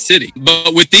can be in the city.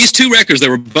 But with these two records, they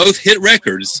were both hit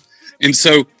records. And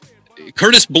so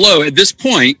Curtis Blow, at this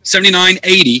point, 79,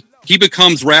 80, he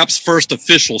becomes rap's first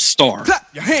official star.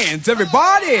 Clap your hands,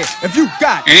 everybody, if you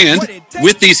got And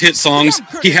with these hit songs,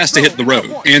 he has to hit the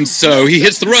road. And so he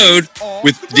hits the road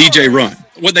with DJ Run.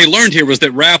 What they learned here was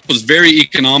that rap was very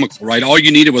economical, right? All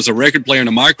you needed was a record player and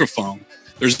a microphone.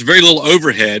 There's very little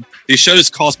overhead. These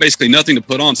shows cost basically nothing to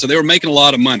put on, so they were making a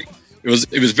lot of money. It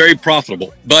was very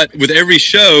profitable. But with every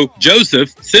show,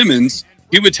 Joseph Simmons,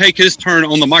 he would take his turn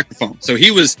on the microphone. So he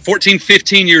was 14,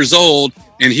 15 years old,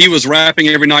 and he was rapping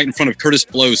every night in front of Curtis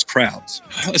Blow's crowds.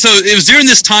 So it was during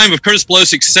this time of Curtis Blow's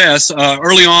success,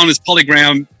 early on his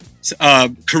Polygram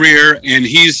career, and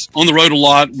he's on the road a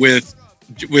lot with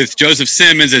Joseph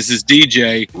Simmons as his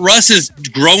DJ. Russ is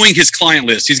growing his client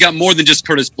list. He's got more than just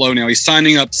Curtis Blow now. He's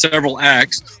signing up several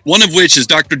acts, one of which is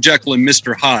Dr. Jekyll and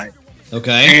Mr. Hyde.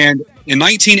 Okay. And in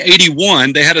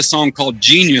 1981, they had a song called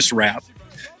Genius Rap.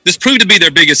 This proved to be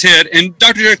their biggest hit, and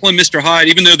Dr. Jekyll and Mr. Hyde,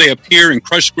 even though they appear in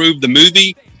Krush Groove, the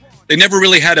movie, they never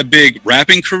really had a big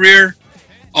rapping career.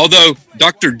 Although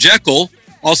Dr. Jekyll,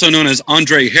 also known as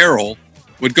Andre Harrell,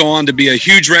 would go on to be a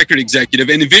huge record executive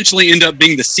and eventually end up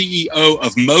being the CEO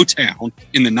of Motown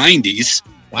in the 90s.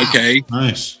 Wow. Okay.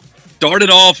 Nice. Started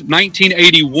off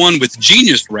 1981 with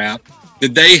Genius Rap,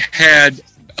 that they had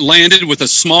landed with a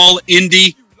small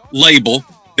indie label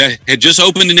that had just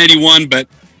opened in 81, but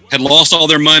had lost all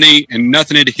their money and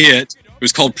nothing had hit. It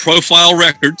was called Profile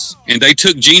Records, and they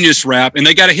took Genius Rap and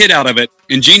they got a hit out of it.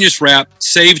 And Genius Rap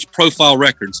saved Profile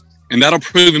Records, and that'll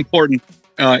prove important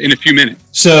in a few minutes.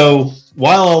 So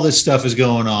while all this stuff is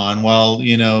going on, while,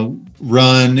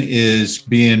 Run is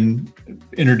being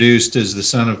introduced as the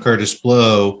son of Curtis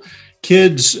Blow,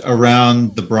 kids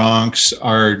around the Bronx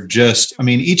are just,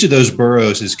 each of those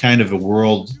boroughs is kind of a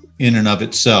world in and of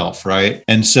itself, right?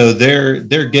 And so they're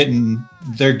getting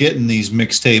these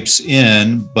mixtapes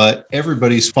in, but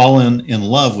everybody's fallen in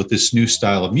love with this new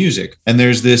style of music. And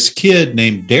there's this kid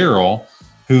named Daryl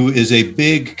who is a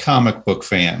big comic book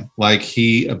fan. Like,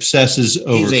 he obsesses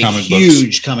over comic books. He's a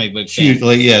huge comic book fan.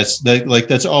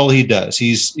 That's all he does.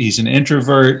 He's an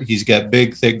introvert. He's got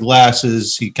big, thick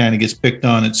glasses. He kind of gets picked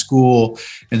on at school.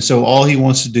 And so all he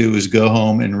wants to do is go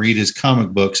home and read his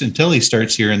comic books until he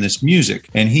starts hearing this music.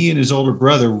 And he and his older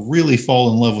brother really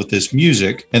fall in love with this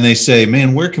music. And they say,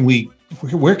 man, where can we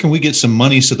get some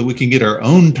money so that we can get our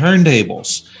own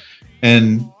turntables?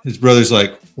 And his brother's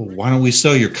like, well, why don't we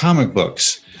sell your comic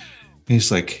books? And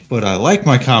he's like, but I like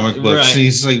my comic books. Right. And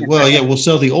he's like, well, yeah, we'll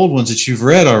sell the old ones that you've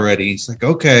read already. He's like,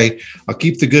 okay, I'll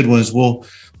keep the good ones. We'll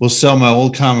sell my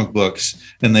old comic books.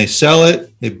 And they sell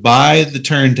it. They buy the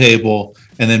turntable.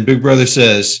 And then Big Brother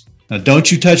says, now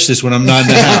don't you touch this when I'm not in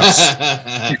the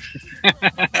house.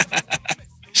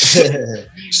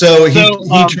 So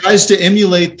he tries to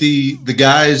emulate the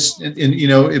guys,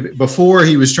 and before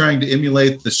he was trying to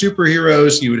emulate the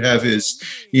superheroes. He would have his,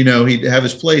 he'd have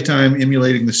his playtime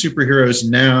emulating the superheroes.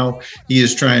 Now he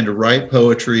is trying to write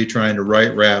poetry, trying to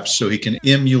write raps, so he can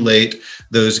emulate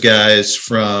those guys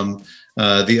from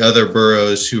the other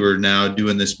boroughs who are now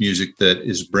doing this music that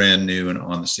is brand new and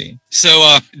on the scene. So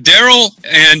Daryl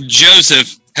and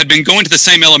Joseph had been going to the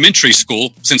same elementary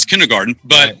school since kindergarten,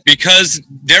 but because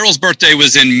Daryl's birthday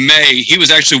was in May, he was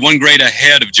actually one grade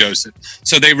ahead of Joseph.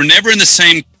 So they were never in the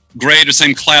same grade or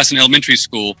same class in elementary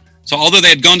school. So although they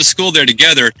had gone to school there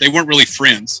together, they weren't really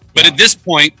friends. But at this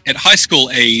point, at high school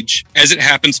age, as it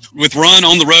happens, with Ron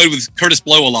on the road with Curtis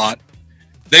Blow a lot,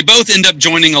 they both end up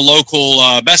joining a local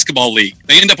basketball league.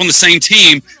 They end up on the same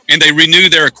team, and they renew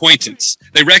their acquaintance.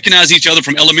 They recognize each other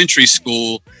from elementary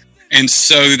school. And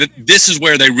so this is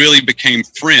where they really became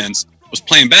friends, was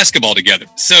playing basketball together.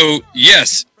 So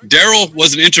yes, Daryl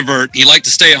was an introvert. He liked to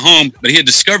stay at home, but he had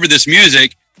discovered this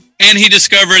music, and he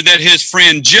discovered that his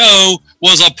friend Joe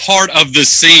was a part of the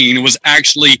scene, was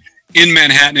actually in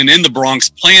Manhattan and in the Bronx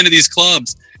playing at these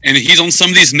clubs. And he's on some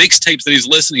of these mixtapes that he's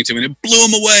listening to, and it blew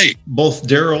him away. Both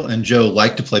Daryl and Joe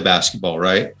like to play basketball,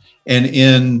 right? And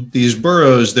in these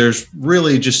boroughs, there's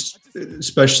really just,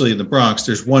 especially in the Bronx,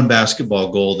 there's one basketball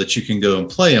goal that you can go and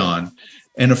play on.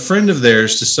 And a friend of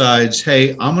theirs decides,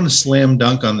 hey, I'm going to slam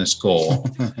dunk on this goal.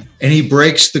 And he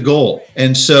breaks the goal.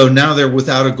 And so now they're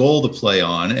without a goal to play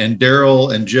on. And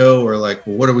Daryl and Joe are like,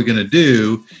 well, what are we going to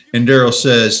do? And Daryl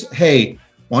says, hey,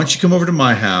 why don't you come over to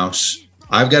my house?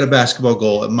 I've got a basketball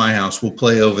goal at my house. We'll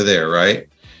play over there, right?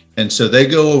 And so they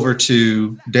go over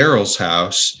to Daryl's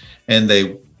house and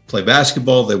they play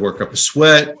basketball. They work up a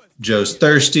sweat. Joe's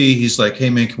thirsty. He's like, hey,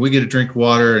 man, can we get a drink of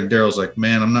water? And Daryl's like,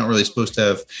 man, I'm not really supposed to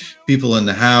have people in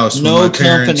the house. No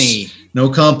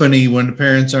company when the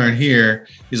parents aren't here.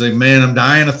 He's like, man, I'm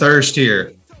dying of thirst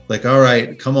here. Like, all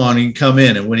right, come on, you can come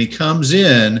in. And when he comes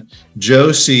in,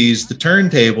 Joe sees the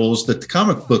turntables that the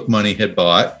comic book money had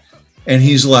bought. And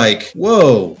he's like,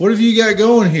 whoa, what have you got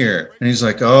going here? And he's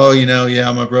like, oh,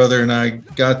 yeah, my brother and I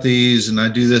got these and I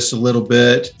do this a little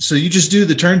bit. So you just do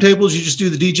the turntables? You just do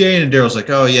the DJing? And Daryl's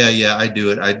like, oh, yeah, I do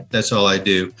it. That's all I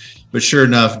do. But sure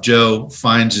enough, Joe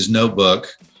finds his notebook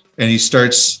and he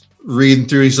starts reading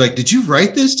through. He's like, did you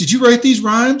write this? Did you write these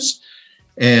rhymes?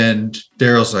 And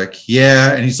Daryl's like,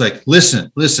 yeah. And he's like,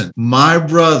 listen, my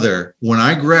brother, when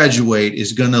I graduate,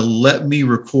 is going to let me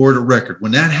record a record.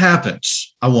 When that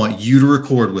happens, I want you to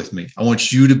record with me. I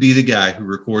want you to be the guy who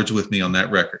records with me on that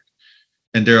record.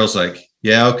 And Daryl's like,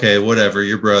 yeah, okay, whatever,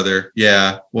 your brother.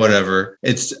 Yeah, whatever.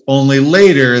 It's only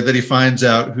later that he finds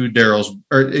out who Joe's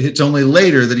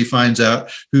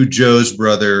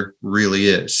brother really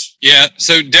is. Yeah.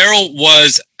 So Daryl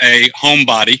was a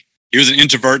homebody. He was an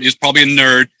introvert. He was probably a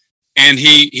nerd. And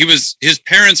his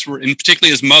parents were, and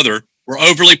particularly his mother, were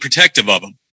overly protective of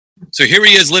him. So here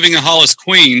he is living in Hollis,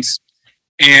 Queens,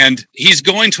 and he's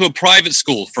going to a private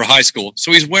school for high school.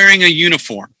 So he's wearing a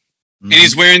uniform and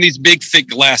he's wearing these big, thick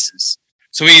glasses.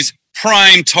 So he's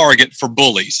prime target for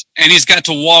bullies, and he's got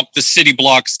to walk the city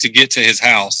blocks to get to his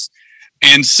house.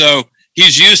 And so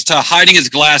he's used to hiding his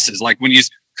glasses. Like when he's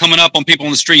coming up on people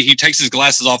on the street, he takes his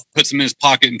glasses off, puts them in his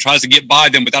pocket, and tries to get by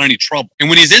them without any trouble. And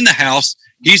when he's in the house,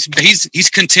 he's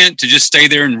content to just stay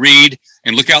there and read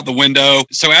and look out the window.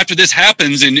 So after this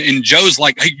happens, and Joe's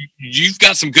like, hey, you've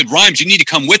got some good rhymes. You need to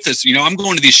come with us. I'm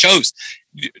going to these shows.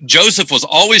 Joseph was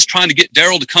always trying to get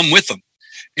Daryl to come with him.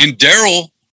 And Daryl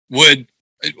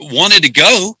wanted to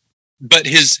go, but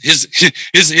his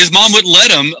mom wouldn't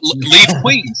let him leave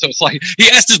Queens. So it's like he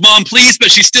asked his mom, please,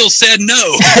 but she still said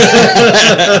no.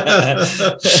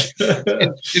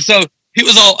 and so he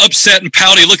was all upset and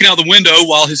pouty looking out the window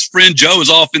while his friend Joe is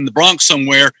off in the Bronx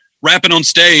somewhere rapping on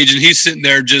stage, and he's sitting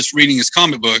there just reading his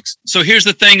comic books. So here's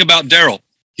the thing about Daryl.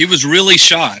 He was really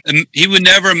shy, and he would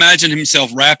never imagine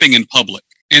himself rapping in public.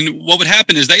 And what would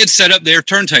happen is they had set up their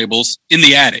turntables in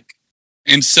the attic.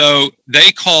 And so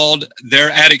they called their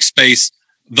attic space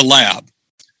the lab.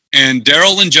 And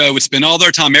Daryl and Joe would spend all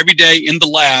their time every day in the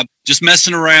lab, just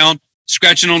messing around,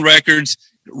 scratching on records,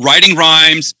 writing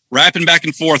rhymes, rapping back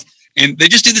and forth. And they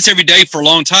just did this every day for a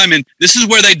long time. And this is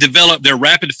where they developed their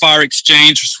rapid fire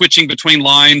exchange, switching between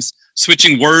lines,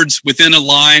 switching words within a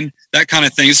line, that kind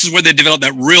of thing. This is where they developed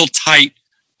that real tight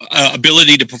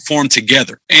ability to perform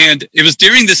together. And it was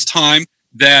during this time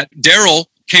that Daryl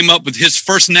came up with his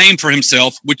first name for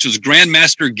himself, which was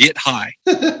Grandmaster Get High.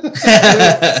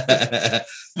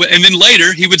 And then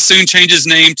later, he would soon change his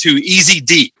name to Easy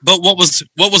D. But what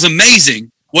was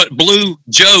amazing, what blew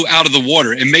Joe out of the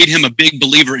water and made him a big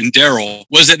believer in Daryl,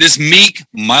 was that this meek,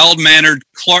 mild-mannered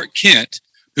Clark Kent,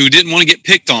 who didn't want to get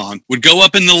picked on, would go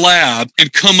up in the lab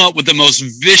and come up with the most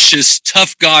vicious,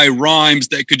 tough guy rhymes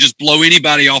that could just blow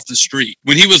anybody off the street.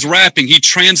 When he was rapping, he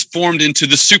transformed into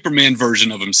the Superman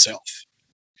version of himself.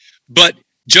 But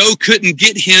Joe couldn't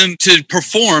get him to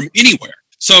perform anywhere.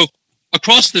 So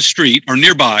across the street or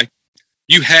nearby,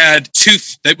 you had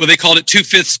they called it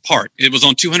 2/5 Park. It was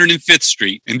on 205th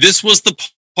Street. And this was the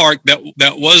park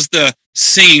that was the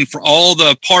scene for all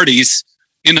the parties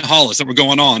in Hollis that were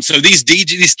going on. So these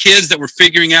kids that were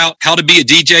figuring out how to be a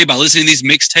DJ by listening to these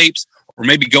mixtapes, or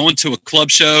maybe going to a club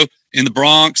show in the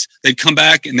Bronx, they'd come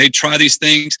back and they'd try these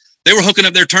things. They were hooking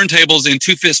up their turntables in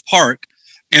 2/5 Park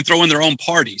and throwing their own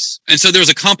parties. And so there was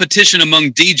a competition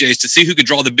among DJs to see who could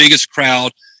draw the biggest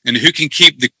crowd and who can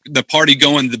keep the party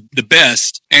going the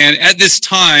best. And at this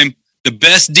time, the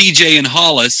best DJ in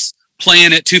Hollis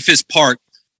playing at 2/5 Park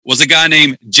was a guy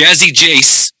named Jazzy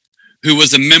Jace, who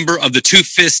was a member of the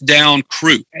 2/5 Down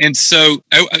crew. And so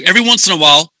every once in a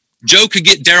while, Joe could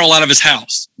get Daryl out of his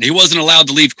house. He wasn't allowed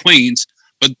to leave Queens,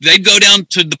 but they'd go down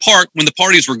to the park when the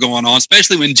parties were going on,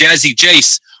 especially when Jazzy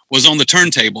Jace was on the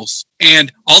turntables.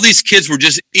 And all these kids were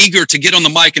just eager to get on the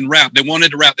mic and rap. They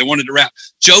wanted to rap.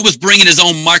 Joe was bringing his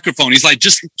own microphone. He's like,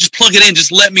 just plug it in.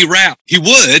 Just let me rap. He'd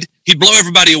blow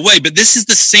everybody away. But this is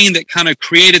the scene that kind of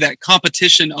created that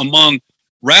competition among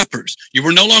rappers. You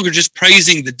were no longer just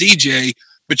praising the DJ,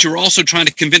 but you were also trying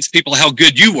to convince people how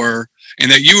good you were and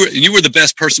that you were the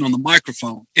best person on the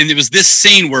microphone. And it was this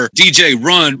scene where DJ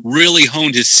Run really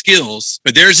honed his skills.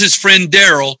 But there's his friend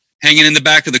Daryl hanging in the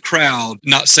back of the crowd,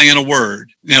 not saying a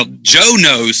word. Now, Joe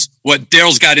knows what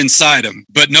Daryl's got inside him,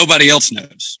 but nobody else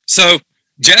knows. So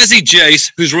Jazzy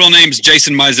Jace, whose real name is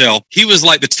Jason Mizell, he was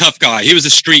like the tough guy. He was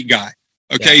a street guy.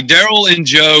 Okay, yeah. Daryl and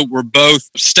Joe were both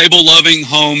stable, loving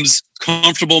homes,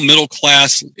 comfortable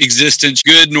middle-class existence,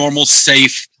 good, normal,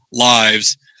 safe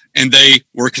lives. And they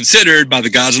were considered by the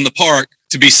guys in the park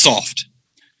to be soft.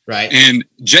 Right. And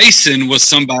Jason was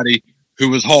somebody who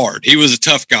was hard. He was a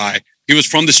tough guy. He was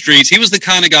from the streets. He was the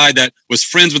kind of guy that was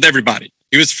friends with everybody.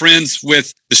 He was friends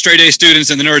with the straight A students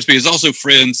and the nerds, but he was also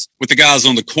friends with the guys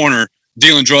on the corner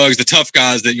dealing drugs, the tough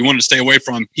guys that you wanted to stay away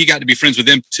from. He got to be friends with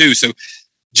them too. So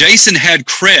Jason had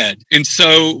cred. And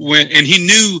so and he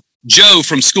knew Joe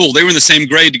from school. They were in the same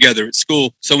grade together at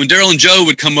school. So when Daryl and Joe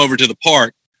would come over to the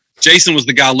park, Jason was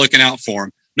the guy looking out for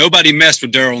him. Nobody messed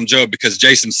with Daryl and Joe because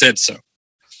Jason said so.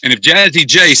 And if Jazzy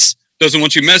Jace doesn't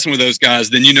want you messing with those guys,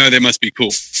 then you know they must be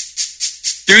cool.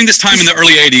 During this time in the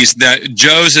early 80s, that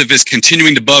Joseph is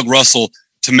continuing to bug Russell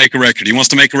to make a record. He wants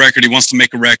to make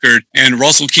a record, and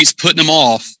Russell keeps putting him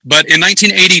off. But in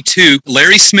 1982,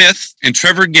 Larry Smith and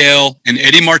Trevor Gale and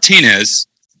Eddie Martinez,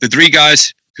 the three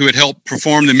guys who had helped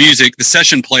perform the music, the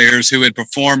session players who had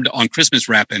performed on Christmas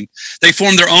Rappin', they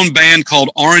formed their own band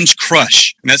called Orange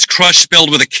Crush, and that's Crush spelled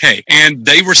with a K. And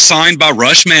they were signed by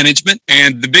Rush Management,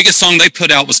 and the biggest song they put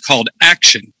out was called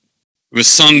Action. It was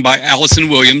sung by Allison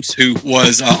Williams, who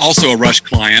was also a Rush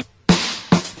client. But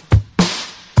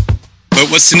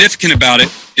what's significant about it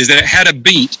is that it had a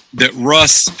beat that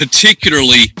Russ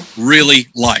particularly really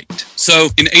liked. So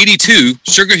in 82,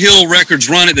 Sugar Hill Records'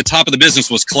 run at the top of the business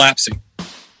was collapsing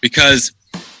because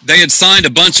they had signed a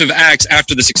bunch of acts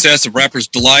after the success of Rapper's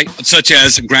Delight, such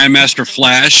as Grandmaster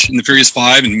Flash and the Furious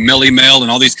Five and Melly Mel and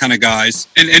all these kind of guys.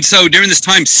 And so during this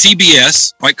time,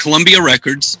 CBS, right, Columbia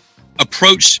Records,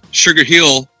 approached Sugar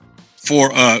Hill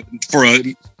to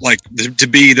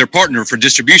be their partner for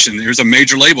distribution. There's a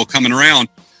major label coming around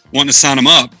wanting to sign them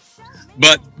up.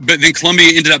 But then Columbia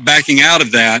ended up backing out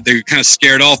of that. They were kind of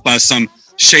scared off by some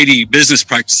shady business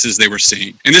practices they were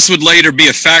seeing. And this would later be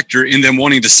a factor in them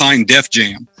wanting to sign Def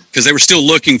Jam because they were still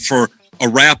looking for a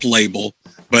rap label,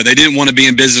 but they didn't want to be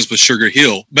in business with Sugar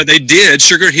Hill. But they did.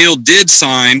 Sugar Hill did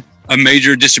sign a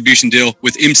major distribution deal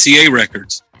with MCA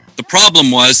Records. The problem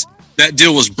was that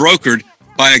deal was brokered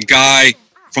by a guy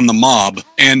from the mob.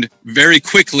 And very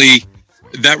quickly,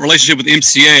 that relationship with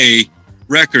MCA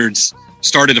Records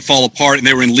started to fall apart, and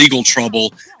they were in legal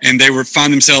trouble, and they were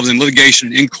find themselves in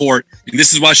litigation in court. And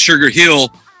this is why Sugar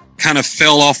Hill kind of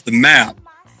fell off the map.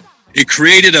 It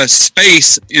created a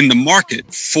space in the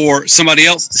market for somebody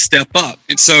else to step up.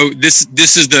 And so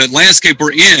this is the landscape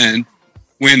we're in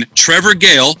when Trevor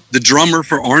Gale, the drummer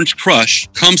for Orange Crush,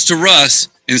 comes to Russ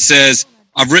and says,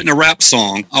 I've written a rap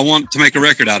song. I want to make a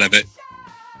record out of it.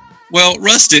 Well,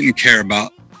 Russ didn't care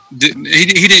about.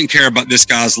 He didn't care about this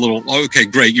guy's little. Okay,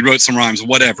 great, you wrote some rhymes,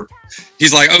 whatever.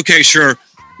 He's like, okay, sure.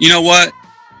 You know what?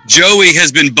 Joey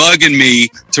has been bugging me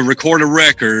to record a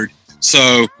record,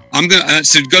 so I'm gonna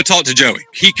go talk to Joey.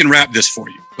 He can rap this for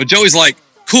you. But Joey's like,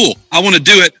 cool, I want to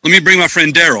do it. Let me bring my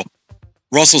friend Daryl.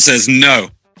 Russell says, no,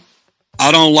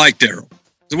 I don't like Daryl.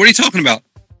 So what are you talking about?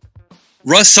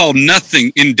 Russ saw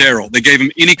nothing in Daryl that gave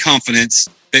him any confidence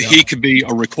that he could be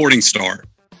a recording star.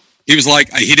 He was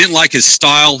like, he didn't like his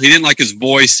style. He didn't like his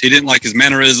voice. He didn't like his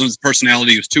mannerisms,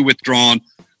 personality. He was too withdrawn.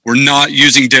 We're not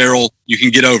using Daryl. You can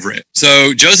get over it.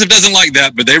 So Joseph doesn't like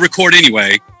that, but they record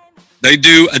anyway. They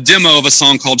do a demo of a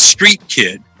song called Street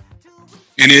Kid.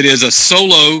 And it is a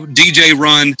solo DJ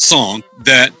run song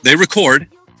that they record.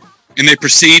 And they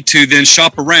proceed to then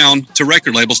shop around to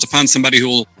record labels to find somebody who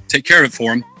will take care of it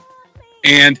for them.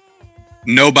 And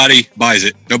nobody buys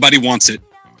it. Nobody wants it.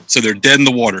 So they're dead in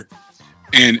the water.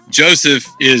 And Joseph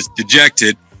is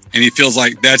dejected and he feels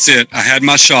like, that's it. I had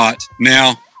my shot.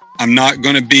 Now I'm not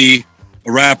going to be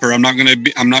a rapper. I'm not going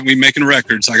to be making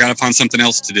records. I got to find something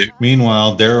else to do.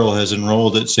 Meanwhile, Daryl has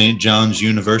enrolled at St. John's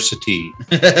University.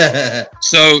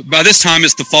 So by this time,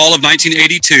 it's the fall of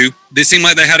 1982. They seemed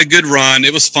like they had a good run.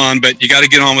 It was fun, but you got to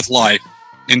get on with life.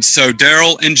 And so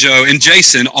Daryl and Joe and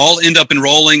Jason all end up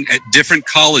enrolling at different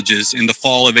colleges in the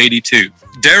fall of 82.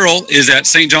 Daryl is at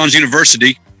St. John's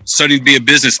University studying to be a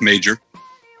business major.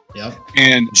 Yep.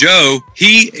 And Joe,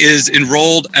 he is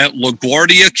enrolled at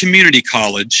LaGuardia Community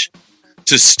College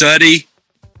to study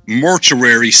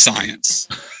mortuary science.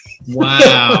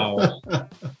 Wow.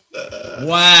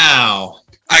 Wow.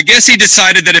 I guess he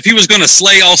decided that if he was going to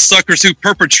slay all suckers who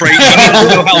perpetrate, he didn't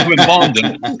know how to embalm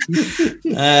them.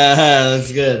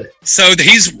 That's good. So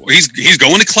he's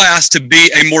going to class to be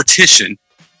a mortician.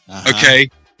 Okay,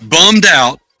 bummed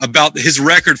out about his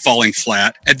record falling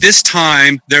flat. At this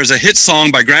time, there's a hit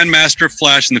song by Grandmaster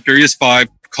Flash and the Furious Five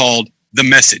called "The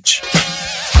Message."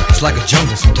 It's like a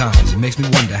jungle sometimes. It makes me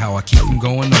wonder how I keep from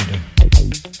going under.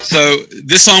 So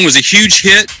this song was a huge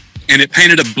hit, and it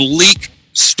painted a bleak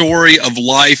story of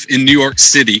life in New York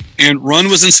City. And Run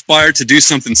was inspired to do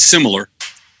something similar.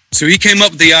 So he came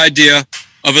up with the idea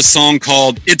of a song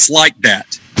called "It's Like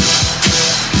That,"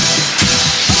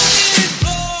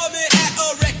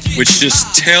 which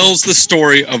just tells the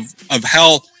story of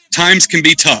how times can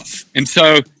be tough. And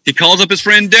so he calls up his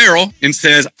friend Daryl and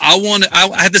says, I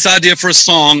had this idea for a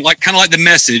song, kind of like The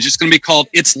Message. It's going to be called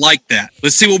 "It's Like That."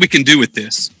 Let's see what we can do with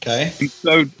this. Okay. And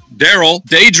so Daryl,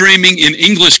 daydreaming in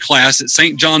English class at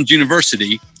St. John's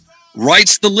University,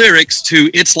 writes the lyrics to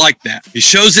 "It's Like That." He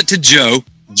shows it to Joe.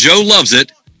 Joe loves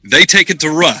it. They take it to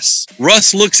Russ.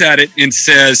 Russ looks at it and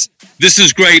says, this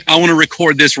is great. I want to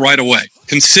record this right away.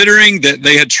 Considering that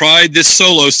they had tried this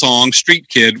solo song, Street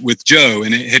Kid, with Joe,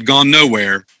 and it had gone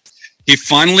nowhere, he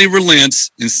finally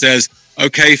relents and says,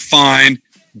 okay, fine.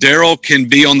 Daryl can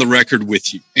be on the record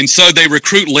with you. And so they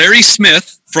recruit Larry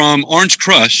Smith from Orange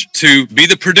Crush to be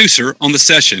the producer on the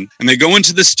session. And they go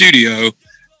into the studio,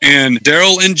 and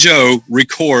Daryl and Joe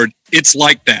record "It's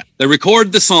Like That." They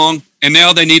record the song, and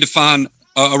now they need to find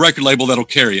a record label that'll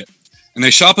carry it. And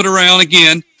they shop it around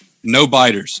again, no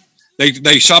biters.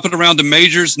 They shop it around to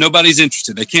majors, nobody's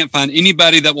interested. They can't find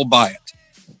anybody that will buy it.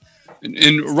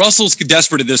 And Russell's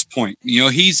desperate at this point. You know,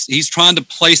 he's trying to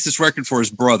place this record for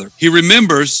his brother. He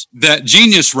remembers that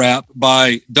Genius Rap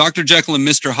by Dr. Jekyll and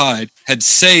Mr. Hyde had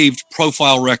saved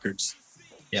Profile Records.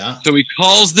 Yeah. So he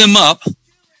calls them up,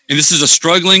 and this is a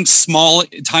struggling, small,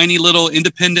 tiny little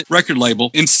independent record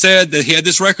label, and said that he had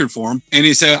this record for him. And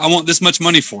he said, I want this much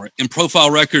money for it. And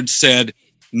Profile Records said,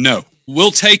 no,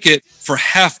 we'll take it for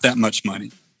half that much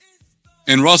money.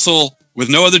 And Russell, with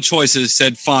no other choices,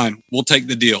 said, fine, we'll take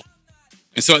the deal.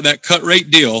 And so at that cut rate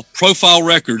deal, Profile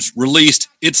Records released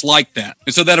 "It's Like That."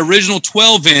 And so that original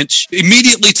 12-inch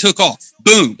immediately took off.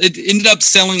 Boom. It ended up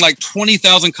selling like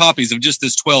 20,000 copies of just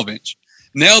this 12-inch.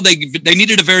 Now they needed they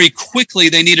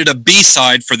needed a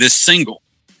B-side for this single.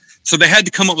 So they had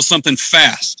to come up with something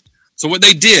fast. So what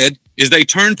they did is they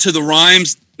turned to the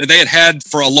rhymes that they had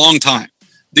for a long time.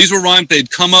 These were rhymes they'd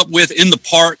come up with in the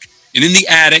park and in the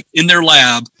attic, in their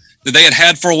lab, that they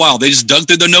had for a while. They just dug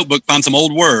through their notebook, found some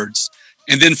old words.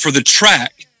 And then for the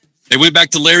track, they went back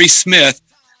to Larry Smith,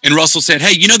 and Russell said,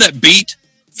 hey, you know that beat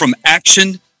from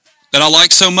Action that I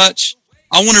like so much?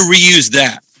 I want to reuse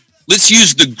that. Let's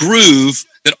use the groove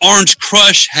that Orange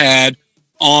Crush had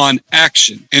on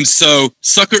Action. And so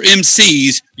Sucker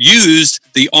MCs used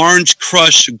the Orange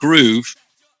Crush groove.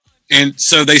 And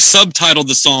so they subtitled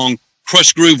the song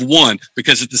Crush Groove 1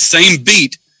 because it's the same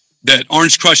beat that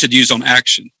Orange Crush had used on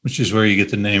Action. Which is where you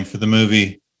get the name for the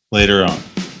movie later on.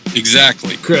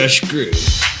 Exactly. Crush Groove.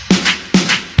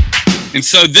 And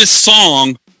so this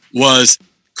song was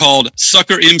called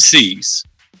Sucker MCs.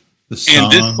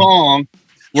 And this song,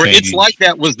 where It's Like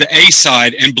That was the A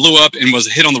side and blew up and was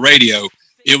a hit on the radio,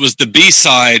 it was the B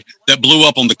side that blew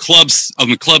up on the club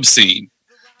scene,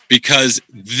 because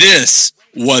this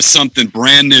was something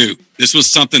brand new. This was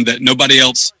something that nobody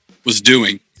else was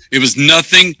doing. It was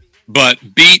nothing but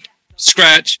beat,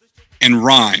 scratch, and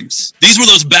rhymes. These were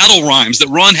those battle rhymes that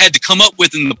Ron had to come up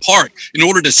with in the park in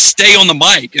order to stay on the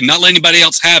mic and not let anybody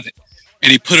else have it.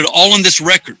 And he put it all on this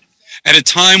record at a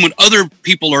time when other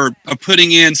people are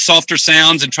putting in softer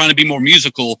sounds and trying to be more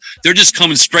musical. They're just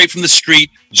coming straight from the street,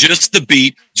 just the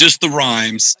beat, just the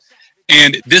rhymes.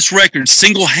 And this record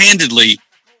single-handedly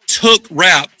took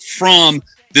rap from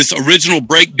this original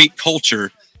breakbeat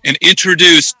culture and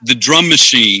introduced the drum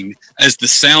machine as the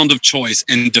sound of choice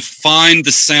and defined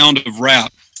the sound of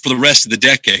rap for the rest of the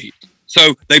decade.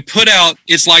 So they put out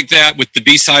It's Like That with the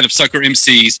B-side of Sucker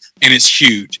MCs, and it's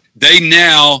huge. They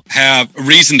now have a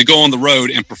reason to go on the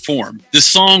road and perform. This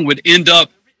song would end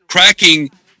up cracking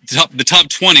the top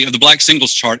 20 of the Black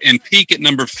Singles Chart and peak at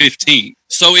number 15.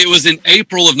 So it was in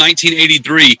April of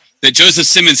 1983 that Joseph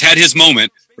Simmons had his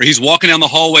moment where he's walking down the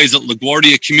hallways at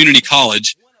LaGuardia Community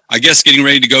College, I guess getting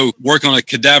ready to go work on a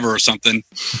cadaver or something.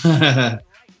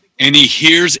 And he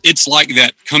hears It's Like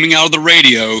That coming out of the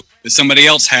radio that somebody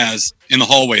else has in the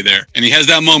hallway there. And he has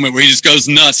that moment where he just goes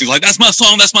nuts. He's like, that's my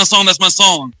song, that's my song, that's my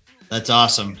song. That's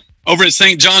awesome. Over at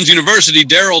St. John's University,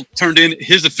 Daryl turned in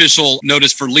his official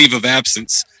notice for leave of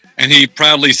absence. And he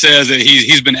proudly says that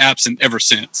he's been absent ever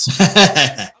since.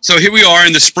 So here we are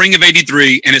in the spring of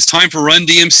 83, and it's time for Run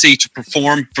DMC to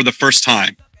perform for the first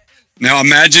time. Now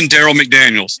imagine Daryl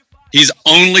McDaniels. He's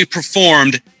only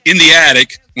performed in the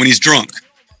attic when he's drunk.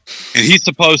 And he's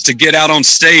supposed to get out on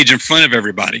stage in front of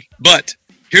everybody. But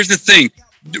here's the thing.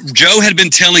 Joe had been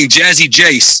telling Jazzy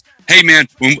Jace, hey man,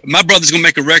 when my brother's going to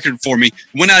make a record for me,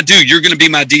 when I do, you're going to be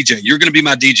my DJ. You're going to be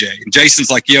my DJ. And Jason's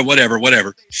like, yeah, whatever.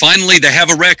 Finally, they have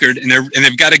a record and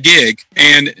they've got a gig.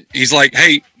 And he's like,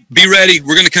 hey, be ready.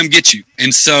 We're going to come get you.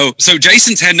 And so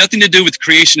Jason's had nothing to do with the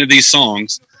creation of these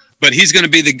songs, but he's going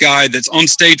to be the guy that's on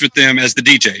stage with them as the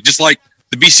DJ. Just like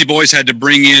the Beastie Boys had to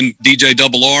bring in DJ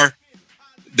Double R.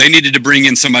 They needed to bring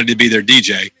in somebody to be their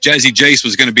DJ. Jazzy Jace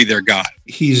was going to be their guy.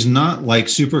 He's not like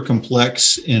super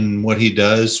complex in what he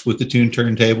does with the tune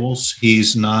turntables.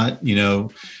 He's not,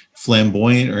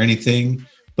 flamboyant or anything,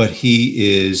 but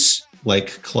he is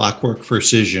like clockwork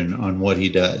precision on what he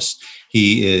does.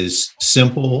 He is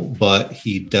simple, but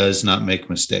he does not make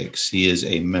mistakes. He is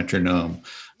a metronome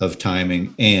of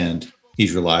timing, and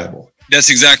he's reliable. That's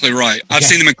exactly right. I've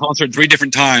seen him in concert 3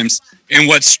 different times. And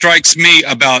what strikes me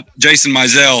about Jason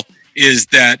Mizell is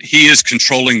that he is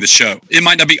controlling the show. It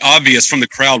might not be obvious from the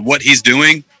crowd what he's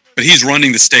doing, but he's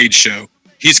running the stage show.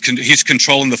 He's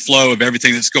controlling the flow of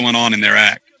everything that's going on in their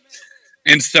act.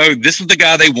 And so this was the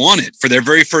guy they wanted for their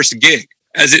very first gig.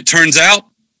 As it turns out,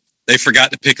 they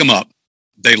forgot to pick him up.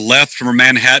 They left from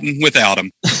Manhattan without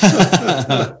him.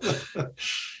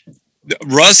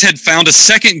 Russ had found a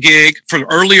second gig from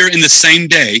earlier in the same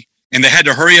day, and they had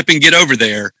to hurry up and get over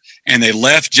there, and they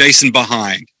left Jason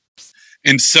behind.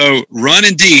 And so Run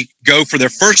and D go for their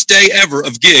first day ever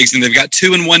of gigs, and they've got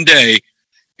 2 in one day,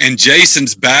 and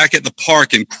Jason's back at the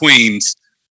park in Queens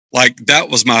like, that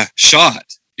was my shot.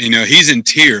 He's in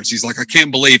tears. He's like, I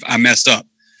can't believe I messed up.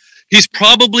 He's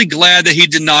probably glad that he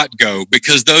did not go,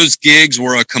 because those gigs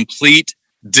were a complete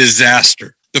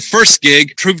disaster. The first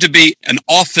gig proved to be an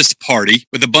office party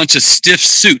with a bunch of stiff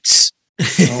suits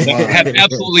that had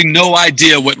absolutely no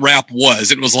idea what rap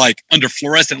was. It was like under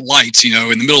fluorescent lights, in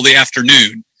the middle of the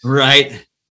afternoon. Right.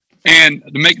 And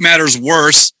to make matters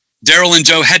worse, Daryl and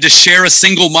Joe had to share a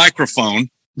single microphone.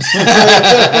 When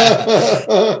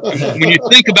you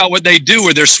think about what they do,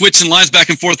 where they're switching lines back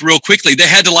and forth real quickly, they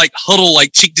had to huddle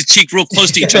cheek to cheek real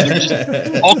close to each other, just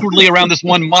awkwardly around this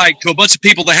one mic to a bunch of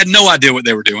people that had no idea what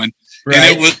they were doing.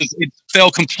 Right. And it fell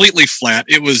completely flat.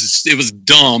 It was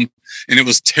dumb, and it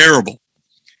was terrible.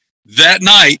 That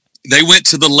night, they went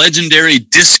to the legendary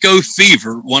Disco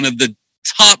Fever, one of the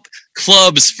top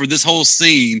clubs for this whole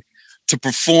scene, to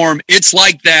perform It's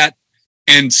Like That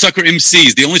and Sucker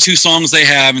MCs, the only 2 songs they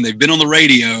have, and they've been on the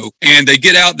radio. And they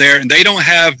get out there, and they don't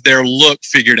have their look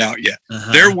figured out yet.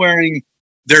 Uh-huh. They're wearing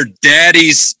their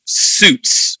daddy's suit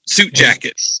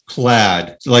jackets.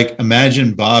 Plaid.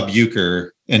 Imagine Bob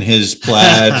Uecker and his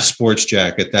plaid sports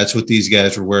jacket. That's what these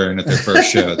guys were wearing at their first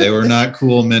show. They were not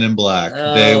cool men in black.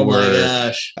 They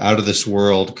were out of this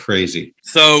world crazy.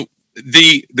 So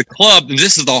the club, and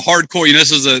this is the hardcore,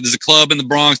 this is a club in the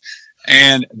Bronx,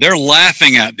 and they're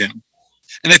laughing at them.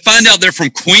 And they find out they're from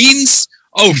Queens.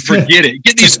 Oh, forget it.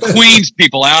 Get these Queens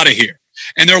people out of here.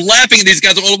 And they're laughing at these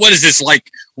guys. Oh, what is this, like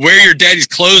wear your daddy's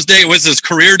clothes day? What's this,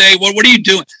 career day? What are you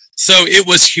doing? So it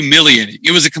was humiliating.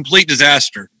 It was a complete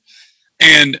disaster.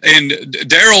 And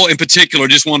Daryl in particular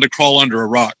just wanted to crawl under a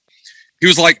rock. He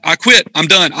was like, I quit. I'm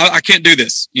done. I can't do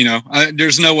this.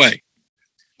 There's no way.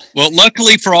 Well,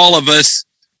 luckily for all of us,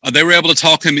 they were able to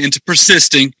talk him into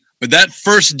persisting. But that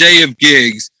first day of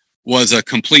gigs was a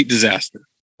complete disaster.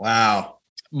 Wow.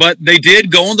 But they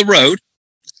did go on the road,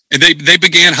 and they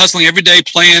began hustling every day,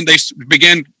 playing. They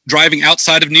began driving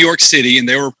outside of New York City, and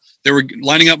they were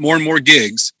lining up more and more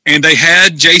gigs. And they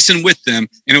had Jason with them.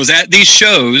 And it was at these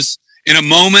shows, in a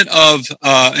moment of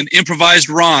an improvised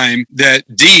rhyme,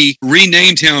 that Dee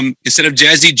renamed him. Instead of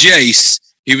Jazzy Jace,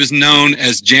 he was known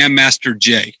as Jam Master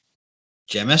Jay.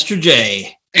 Jam Master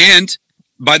Jay. And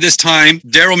by this time,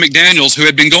 Daryl McDaniels, who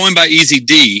had been going by Easy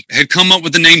D, had come up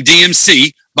with the name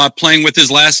DMC by playing with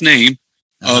his last name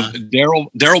of Daryl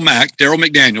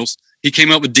McDaniels. He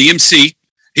came up with DMC.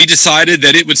 He decided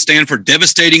that it would stand for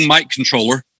Devastating Mic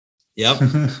Controller. Yep.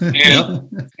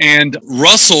 And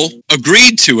Russell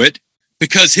agreed to it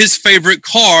because his favorite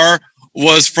car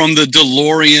was from the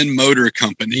DeLorean Motor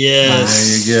Company.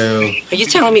 Yes. There you go. Are you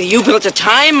telling me that you built a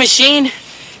time machine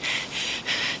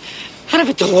out of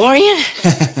a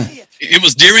DeLorean? It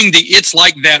was during the It's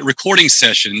Like That recording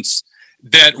sessions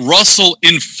that Russell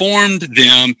informed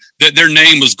them that their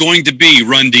name was going to be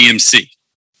Run DMC.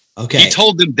 Okay. He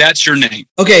told them, that's your name.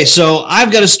 Okay, so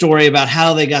I've got a story about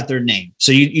how they got their name.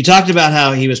 So you talked about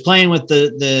how he was playing with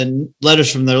the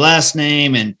letters from their last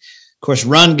name, and of course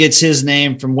Run gets his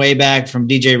name from way back from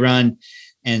DJ Run.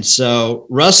 And so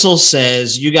Russell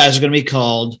says, you guys are going to be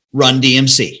called Run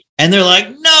DMC. And they're like,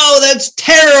 no, that's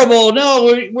terrible.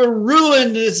 No, we're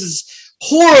ruined. This is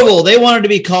horrible. They wanted to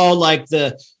be called like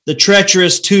the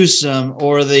Treacherous Twosome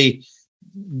or the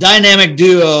Dynamic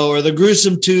Duo or the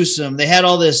Gruesome Twosome. They had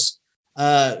all this,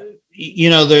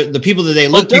 the people that they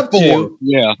looked up to.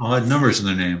 Yeah. All had numbers in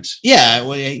their names. Yeah.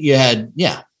 Well, you had,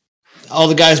 all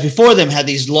the guys before them had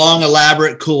these long,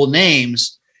 elaborate, cool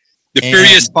names. The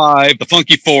Furious Five, the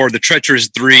Funky Four, the Treacherous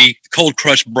Three, the Cold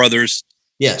Crush Brothers.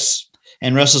 Yes.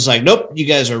 And Russell's like, nope, you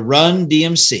guys are Run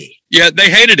DMC. Yeah, they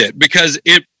hated it because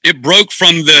it broke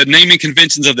from the naming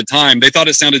conventions of the time. They thought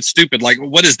it sounded stupid. Like,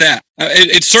 what is that?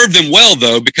 It served them well,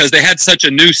 though, because they had such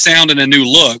a new sound and a new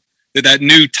look that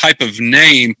new type of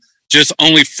name just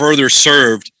only further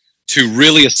served to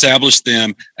really establish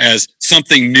them as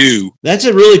something new. That's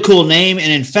a really cool name.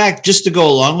 And in fact, just to go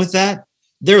along with that,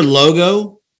 their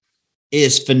logo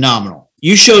is phenomenal.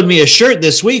 You showed me a shirt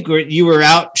this week where you were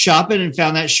out shopping and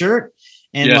found that shirt.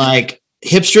 And like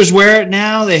hipsters wear it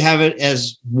now. They have it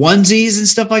as onesies and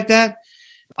stuff like that.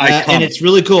 And it's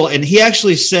really cool. And he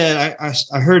actually said,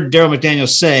 I heard Daryl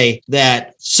McDaniels say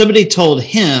that somebody told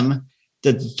him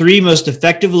that the three most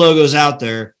effective logos out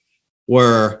there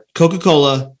were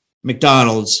Coca-Cola,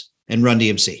 McDonald's, and Run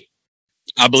DMC.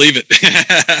 I believe it.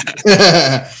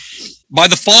 By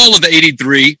the fall of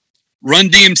 '83, Run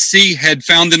DMC had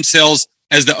found themselves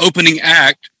as the opening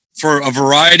act for a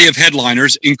variety of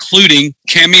headliners, including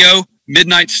Cameo,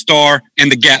 Midnight Star,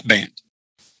 and the Gap Band.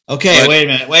 Okay, wait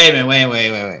a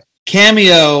minute.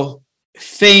 Cameo,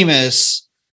 famous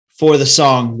for the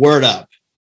song Word Up.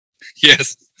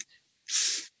 Yes.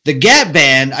 The Gap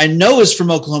Band, I know, is from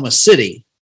Oklahoma City.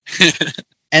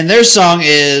 And their song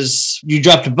is You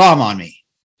Dropped a Bomb on Me.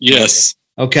 Yes.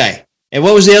 Okay. And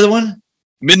what was the other one?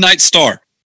 Midnight Star.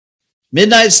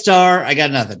 Midnight Star, I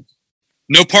got nothing.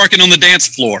 No Parking on the Dance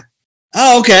Floor.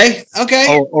 Oh, okay. Okay.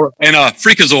 And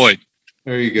Freakazoid.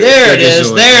 There you go. There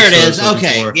it is.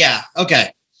 Okay. Yeah.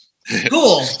 Okay.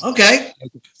 Cool. Okay.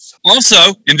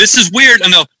 Also, and this is weird, I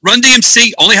know Run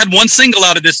DMC only had one single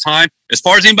out at this time. As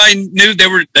far as anybody knew,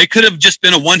 they could have just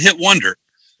been a one-hit wonder.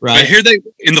 Right. But here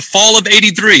in the fall of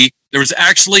 '83, there was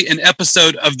actually an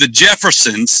episode of The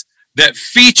Jeffersons that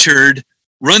featured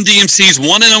Run DMC's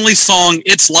one and only song,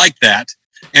 It's Like That.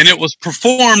 And it was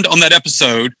performed on that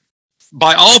episode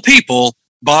by all people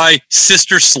by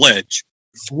Sister Sledge.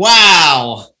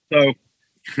 Wow. So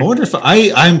I wonder if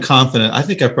I'm confident. I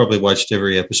think I probably watched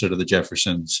every episode of The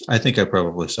Jeffersons. I think I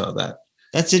probably saw that.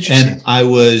 That's interesting. And I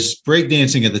was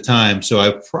breakdancing at the time. So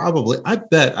I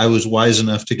bet I was wise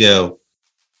enough to go,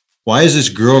 why is this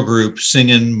girl group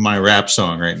singing my rap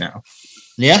song right now?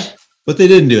 Yeah. But they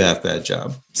didn't do a half bad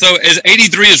job. So as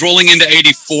 '83 is rolling into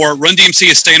 '84, Run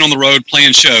DMC is staying on the road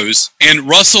playing shows, and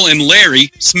Russell and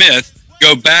Larry Smith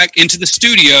go back into the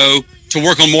studio to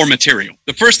work on more material.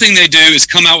 The first thing they do is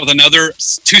come out with another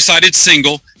two-sided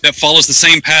single that follows the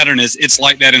same pattern as It's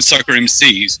Like That and Sucker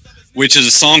MCs, which is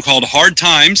a song called Hard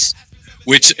Times,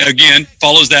 which again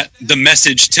follows the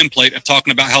message template of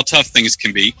talking about how tough things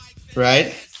can be.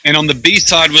 Right. And on the B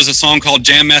side was a song called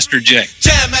Jam Master Jay.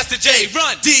 Jam Master J,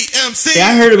 run DMC. Yeah,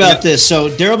 I heard about this. So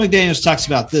Daryl McDaniels talks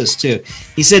about this too.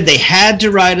 He said they had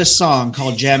to write a song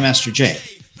called Jam Master Jay.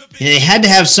 And they had to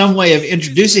have some way of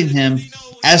introducing him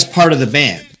as part of the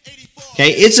band. Okay,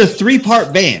 it's a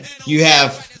 3-part band. You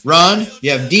have Run,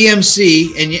 you have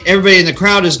DMC, and everybody in the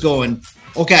crowd is going,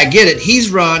 okay, I get it.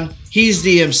 He's Run, he's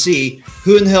DMC.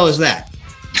 Who in the hell is that?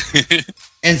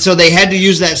 And so they had to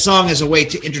use that song as a way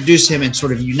to introduce him and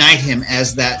sort of unite him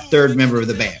as that third member of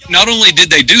the band. Not only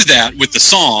did they do that with the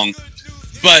song,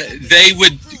 but they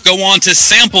would go on to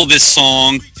sample this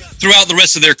song throughout the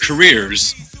rest of their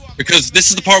careers. Because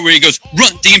this is the part where he goes,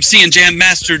 Run, DMC and Jam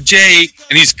Master Jay,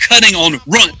 and he's cutting on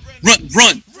Run, Run,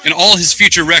 Run in all his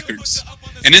future records.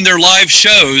 And in their live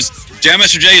shows, Jam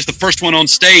Master Jay is the first one on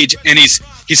stage, and he's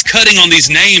cutting on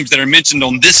these names that are mentioned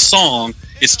on this song.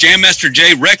 It's Jam Master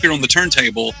Jay record on the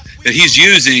turntable that he's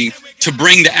using to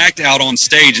bring the act out on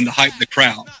stage and to hype the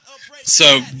crowd.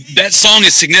 So that song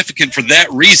is significant for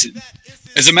that reason.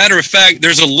 As a matter of fact,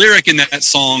 there's a lyric in that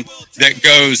song that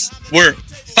goes, we're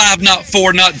 5, not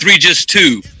 4, not 3, just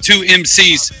 2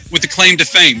 MCs with the claim to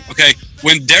fame. Okay,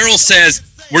 when Daryl says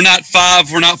we're not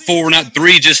 5, we're not 4, we're not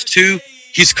 3, just 2,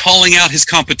 he's calling out his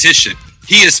competition.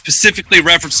 He is specifically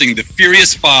referencing the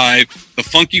Furious 5, the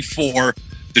Funky 4,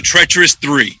 the Treacherous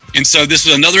 3. And so this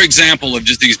was another example of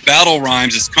just these battle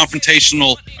rhymes, this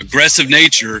confrontational, aggressive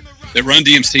nature that Run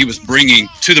DMC was bringing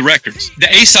to the records. The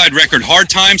A-side record, Hard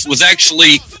Times, was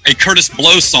actually a Curtis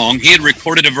Blow song. He had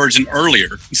recorded a version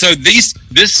earlier. So this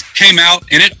came out,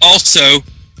 and it also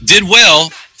did well,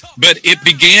 but it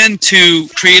began to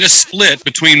create a split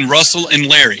between Russell and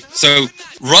Larry. So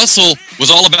Russell was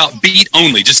all about beat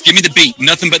only. Just give me the beat,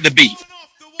 nothing but the beat.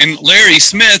 And Larry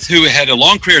Smith, who had a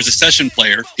long career as a session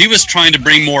player, he was trying to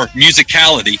bring more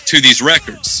musicality to these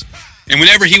records. And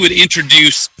whenever he would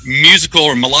introduce musical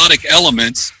or melodic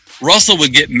elements, Russell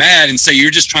would get mad and say, you're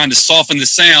just trying to soften the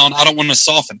sound. I don't want to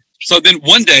soften it. So then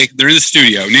one day they're in the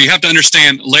studio. Now you have to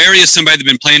understand, Larry is somebody that's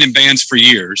been playing in bands for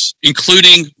years,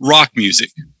 including rock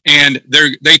music. And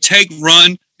they take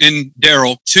Run and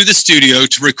Daryl to the studio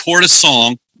to record a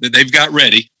song that they've got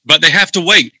ready, but they have to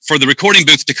wait for the recording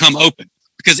booth to come open.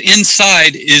 Because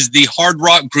inside is the hard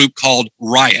rock group called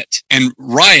Riot. And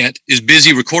Riot is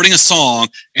busy recording a song,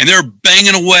 and they're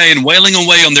banging away and wailing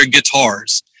away on their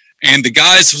guitars. And the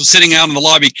guys sitting out in the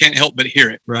lobby can't help but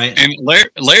hear it. Right. And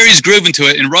Larry's grooving to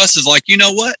it, and Russ is like, you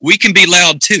know what? We can be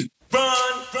loud too.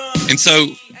 And so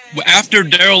after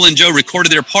Daryl and Joe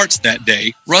recorded their parts that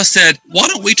day, Russ said, why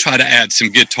don't we try to add some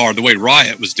guitar the way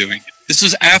Riot was doing it? This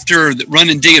was after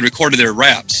Run and D had recorded their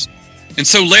raps. And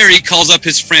so Larry calls up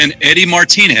his friend Eddie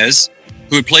Martinez,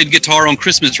 who had played guitar on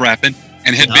Christmas Rappin'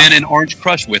 and had been in Orange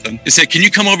Crush with him, and said, can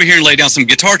you come over here and lay down some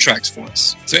guitar tracks for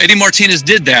us? So Eddie Martinez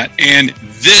did that, and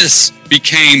this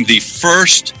became the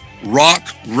first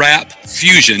rock-rap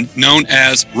fusion known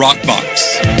as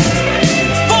Rockbox.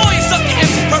 Boy, you suck your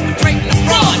MC perpetrating the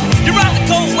fraud. You're on the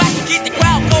cold whack to keep the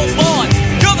crowd cold on.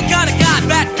 You're the kind of guy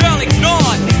that girl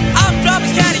ignored. I'm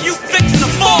driving caddy, you fixing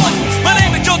a Ford. My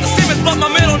name is Joseph Simmons, but my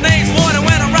middle name's Warren. And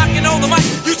when I'm rocking on the mic,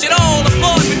 you should all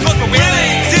applaud because we're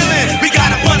willing, dealing. We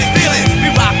got a funny feeling. We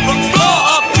rock from floor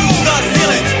up to the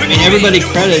ceiling. I mean, everybody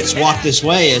credits Walk This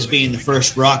Way as being the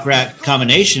first rock rap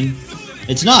combination.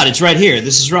 It's not. It's right here.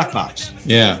 This is Rockbox.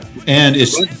 Yeah, and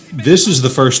this is the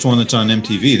first one that's on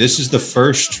MTV. This is the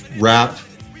first rap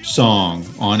song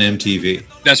on MTV.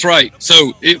 That's right.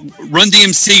 So Run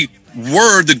DMC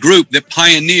were the group that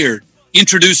pioneered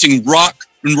introducing rock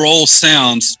and roll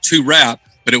sounds to rap,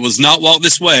 but it was not Walk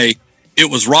This Way. It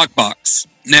was Rockbox.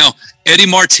 Now, Eddie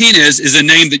Martinez is a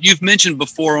name that you've mentioned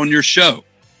before on your show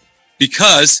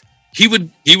because he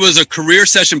was a career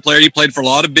session player. He played for a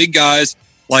lot of big guys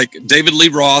like David Lee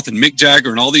Roth and Mick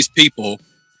Jagger and all these people,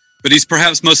 but he's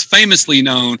perhaps most famously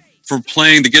known for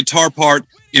playing the guitar part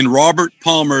in Robert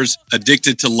Palmer's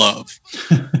Addicted to Love.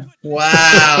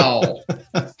 Wow.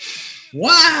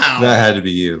 Wow. That had to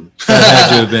be you. That had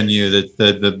to have been you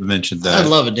that mentioned that. I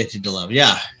love Addicted to Love.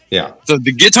 Yeah. Yeah. So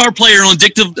the guitar player on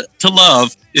Addicted to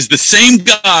Love is the same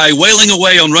guy wailing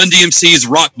away on Run DMC's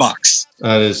Rockbox.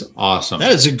 That is awesome.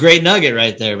 That is a great nugget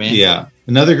right there, man. Yeah.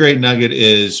 Another great nugget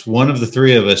is one of the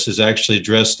three of us is actually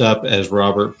dressed up as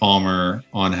Robert Palmer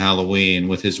on Halloween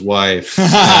with his wife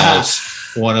as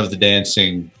one of the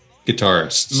dancing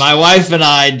guitarists. My wife and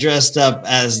I dressed up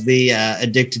as the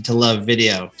Addicted to Love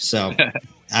video. So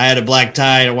I had a black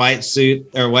tie, a white suit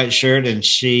or white shirt, and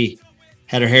she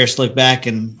had her hair slicked back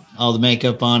and all the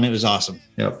makeup on. It was awesome.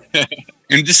 Yep.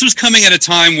 And this was coming at a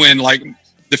time when like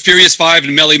the Furious 5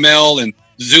 and Melly Mel and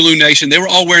Zulu Nation, they were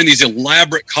all wearing these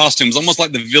elaborate costumes, almost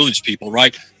like the Village People,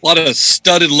 right? A lot of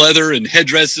studded leather and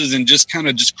headdresses and just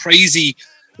crazy,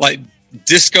 like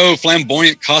disco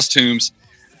flamboyant costumes.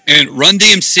 And Run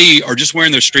DMC are just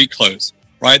wearing their street clothes,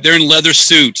 right? They're in leather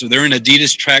suits or they're in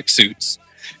Adidas track suits.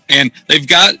 And they've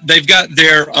got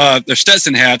their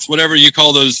Stetson hats, whatever you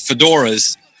call those,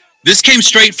 fedoras. This came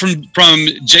straight from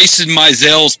Jason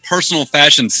Mizell's personal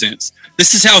fashion sense.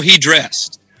 This is how he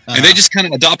dressed. And they just kind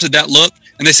of adopted that look.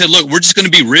 And they said, look, we're just going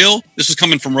to be real. This was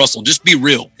coming from Russell. Just be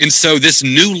real. And so this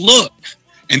new look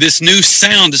and this new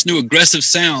sound, this new aggressive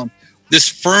sound, this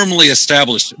firmly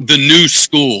established the new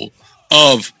school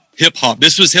of hip hop.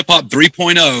 This was hip hop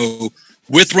 3.0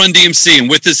 with Run DMC. And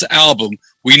with this album,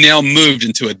 we now moved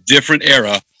into a different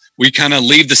era. We kind of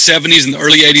leave the 70s and the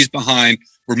early 80s behind.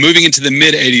 We're moving into the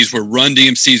mid 80s where Run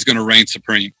DMC is going to reign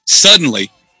supreme. Suddenly,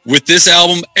 with this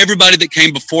album, everybody that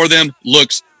came before them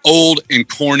looks old and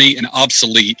corny and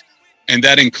obsolete, and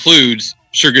that includes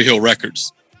Sugar Hill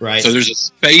Records. Right. So there's a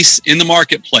space in the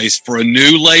marketplace for a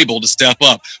new label to step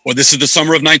up. Well, this is the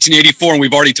summer of 1984, and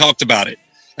we've already talked about it.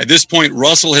 At this point,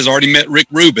 Russell has already met Rick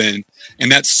Rubin,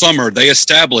 and that summer they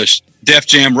established Def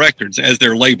Jam Records as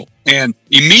their label. And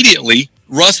immediately,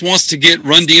 Russ wants to get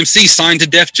Run DMC signed to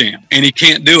Def Jam, and he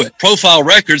can't do it. Profile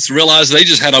Records realized they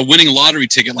just had a winning lottery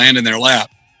ticket land in their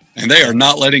lap, and they are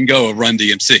not letting go of Run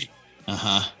DMC.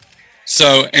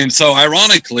 So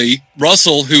ironically,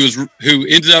 Russell, who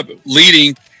ended up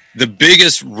leading the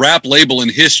biggest rap label in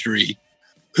history,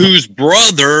 whose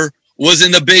brother was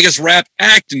in the biggest rap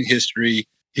act in history,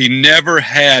 he never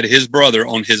had his brother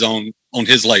on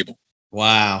his label.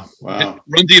 Wow. Run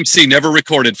DMC never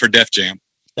recorded for Def Jam.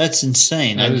 That's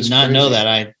insane. I did not know that.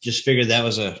 I just figured that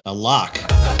was a lock.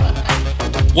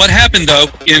 What happened, though,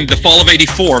 in the fall of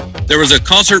 84, there was a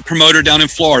concert promoter down in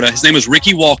Florida. His name was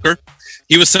Ricky Walker.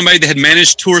 He was somebody that had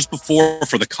managed tours before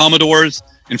for the Commodores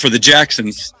and for the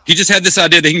Jacksons. He just had this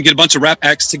idea that he can get a bunch of rap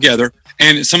acts together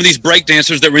and some of these break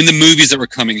dancers that were in the movies that were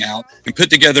coming out and put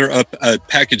together a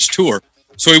package tour.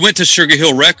 So he went to Sugar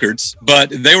Hill Records, but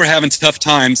they were having tough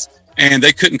times and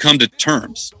they couldn't come to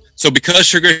terms. So because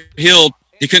Sugar Hill,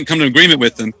 he couldn't come to an agreement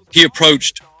with them, he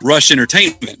approached Rush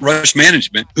Entertainment, Rush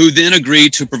Management, who then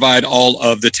agreed to provide all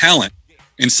of the talent.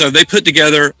 And so they put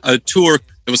together a tour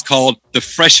that was called the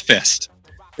Fresh Fest.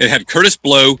 It had Curtis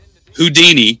Blow,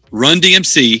 Houdini, Run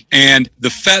DMC, and the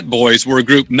Fat Boys were a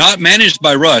group not managed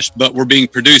by Rush, but were being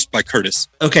produced by Curtis.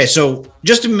 Okay, so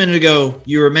just a minute ago,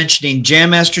 you were mentioning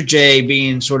Jam Master Jay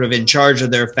being sort of in charge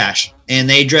of their fashion. And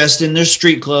they dressed in their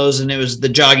street clothes, and it was the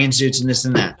jogging suits and this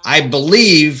and that. I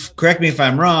believe, correct me if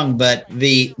I'm wrong, but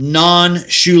the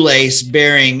non-shoelace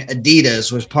bearing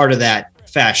Adidas was part of that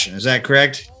fashion. Is that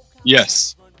correct?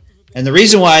 Yes. And the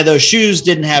reason why those shoes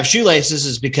didn't have shoelaces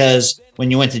is because when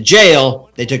you went to jail,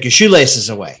 they took your shoelaces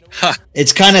away. Huh.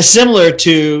 It's kind of similar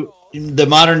to the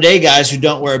modern day guys who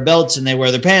don't wear belts and they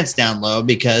wear their pants down low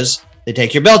because they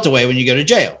take your belt away when you go to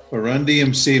jail. But Run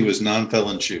DMC was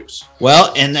non-felon shoes.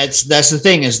 Well, and that's the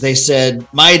thing is they said,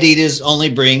 my Adidas only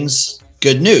brings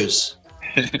good news.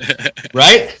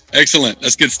 Right? Excellent.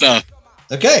 That's good stuff.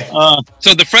 Okay.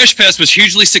 So the Fresh Fest was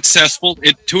hugely successful.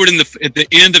 It toured at the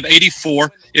end of 84.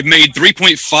 It made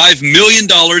 $3.5 million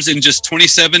in just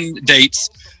 27 dates.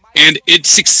 And it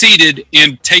succeeded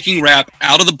in taking rap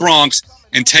out of the Bronx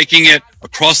and taking it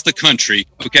across the country.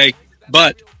 Okay.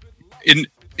 But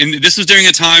this was during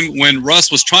a time when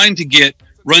Russ was trying to get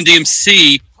Run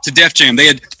DMC to Def Jam.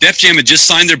 Def Jam had just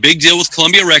signed their big deal with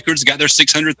Columbia Records, got their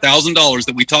 $600,000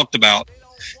 that we talked about.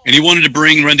 And he wanted to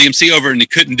bring Run DMC over, and he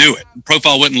couldn't do it.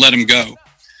 Profile wouldn't let him go.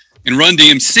 And Run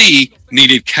DMC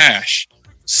needed cash.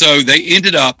 So they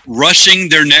ended up rushing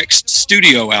their next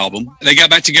studio album. They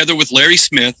got back together with Larry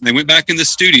Smith, and they went back in the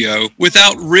studio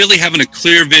without really having a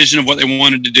clear vision of what they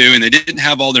wanted to do, and they didn't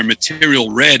have all their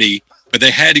material ready, but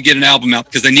they had to get an album out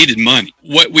because they needed money.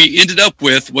 What we ended up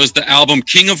with was the album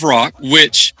King of Rock,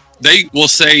 which they will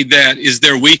say that is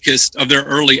their weakest of their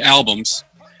early albums.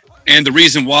 And the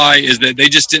reason why is that they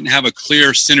just didn't have a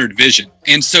clear centered vision.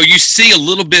 And so you see a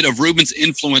little bit of Rubin's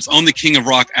influence on the King of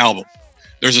Rock album.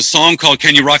 There's a song called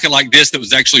Can You Rock It Like This that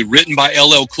was actually written by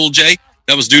LL Cool J.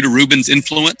 That was due to Rubin's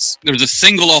influence. There's a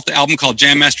single off the album called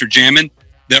Jam Master Jammin'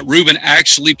 that Rubin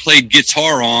actually played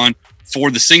guitar on for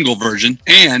the single version.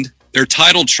 And their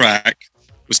title track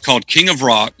was called King of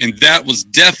Rock. And that was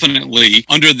definitely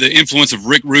under the influence of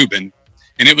Rick Rubin.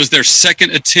 And it was their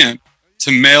second attempt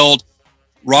to meld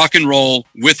rock and roll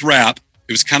with rap.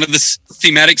 It was kind of this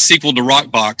thematic sequel to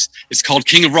Rockbox. It's called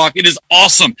King of Rock. It is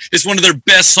awesome. It's one of their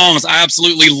best songs. I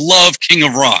absolutely love King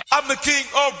of Rock. I'm the king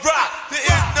of rock. There is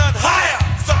none higher.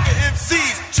 Sucker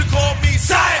MCs should call me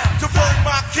sire. To burn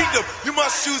my kingdom, you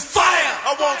must shoes fire.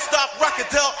 I won't stop rocking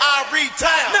till I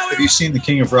retire. Have you seen the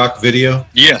King of Rock video?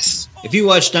 Yes. If you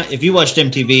watched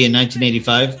MTV in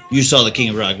 1985, you saw the King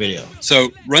of Rock video.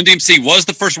 So Run DMC was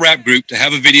the first rap group to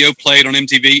have a video played on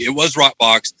MTV. It was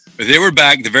Rockbox, but they were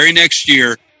back the very next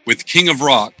year with King of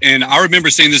Rock. And I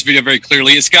remember seeing this video very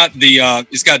clearly. It's got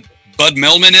Bud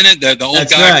Melman in it, the old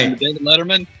That's guy right. from David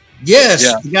Letterman. Yes,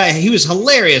 Yeah. the guy, he was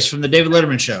hilarious from the David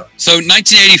Letterman show. So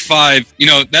 1985,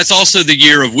 that's also the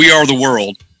year of We Are the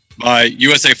World by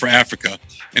USA for Africa.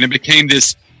 And it became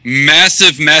this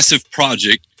massive, massive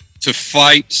project to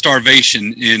fight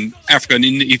starvation in Africa and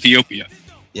in Ethiopia.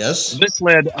 Yes. This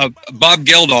led Bob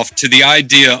Geldof to the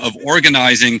idea of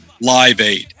organizing Live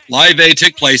Aid. Live Aid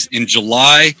took place in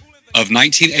July of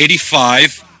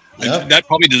 1985. Yep. That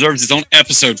probably deserves its own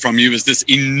episode from you. Is this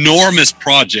enormous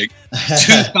project? 2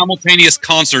 simultaneous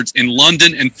concerts in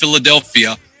London and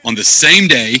Philadelphia on the same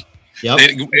day. Yep.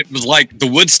 It was like the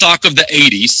Woodstock of the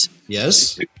 80s.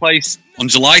 Yes. It took place on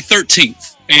July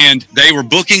 13th. And they were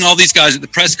booking all these guys at the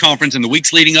press conference in the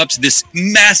weeks leading up to this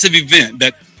massive event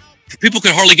that people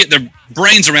could hardly get their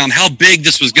brains around how big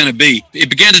this was going to be. It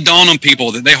began to dawn on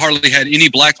people that they hardly had any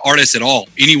black artists at all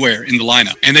anywhere in the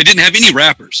lineup. And they didn't have any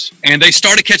rappers. And they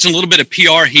started catching a little bit of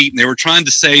PR heat, and they were trying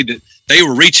to say that they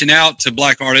were reaching out to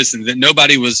black artists and that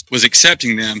nobody was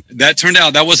accepting them. That turned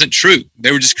out that wasn't true.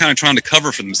 They were just kind of trying to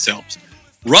cover for themselves.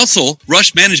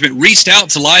 Rush Management reached out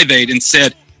to Live Aid and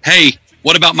said, hey,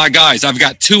 what about my guys? I've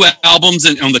got 2 albums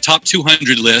on the top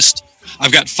 200 list.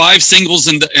 I've got 5 singles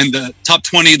in the top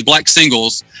 20 of the black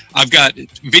singles. I've got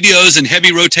videos in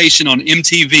heavy rotation on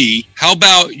MTV. How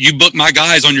about you book my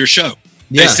guys on your show?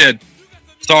 Yeah. They said,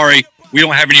 sorry, we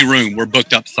don't have any room. We're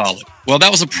booked up solid. Well,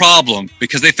 that was a problem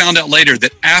because they found out later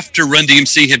that after Run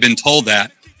DMC had been told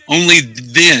that, only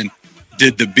then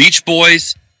did the Beach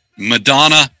Boys,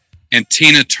 Madonna, and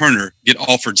Tina Turner get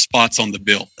offered spots on the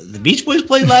bill. The Beach Boys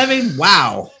played Live Aid?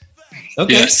 Wow.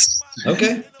 Okay. Yes.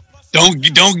 Okay. Don't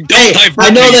Hey, divert I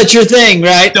know me. that's your thing,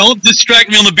 right? Don't distract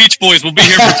me on the Beach Boys. We'll be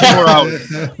here for 2 more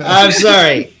hours. I'm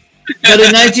sorry. But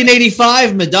in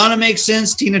 1985, Madonna makes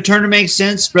sense. Tina Turner makes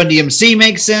sense. Run DMC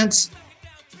makes sense.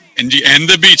 And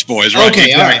the Beach Boys, right?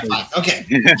 Okay, Exactly. all right, fine. Okay.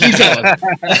 Keep going.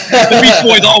 The Beach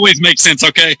Boys always make sense,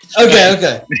 okay?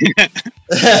 Okay.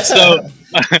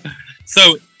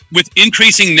 So with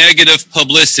increasing negative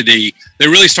publicity, they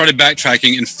really started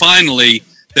backtracking, and finally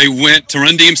they went to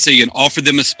Run DMC and offered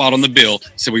them a spot on the bill.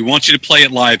 So we want you to play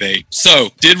at Live Aid. So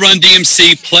did Run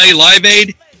DMC play Live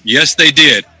Aid? Yes, they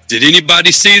did. Did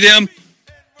anybody see them?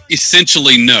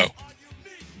 Essentially, no.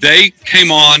 They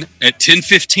came on at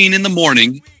 10:15 in the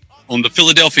morning on the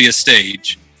Philadelphia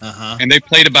stage, and they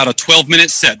played about a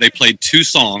 12-minute set. They played 2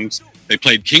 songs. They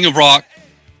played King of Rock,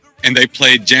 and they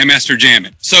played Jam Master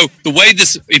Jammin'. So the way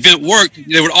this event worked,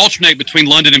 they would alternate between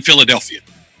London and Philadelphia.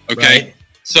 Okay, Right.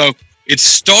 So it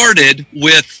started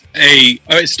with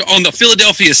on the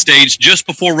Philadelphia stage just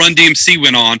before Run DMC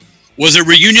went on was a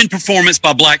reunion performance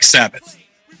by Black Sabbath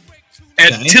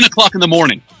at 10 o'clock in the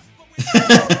morning.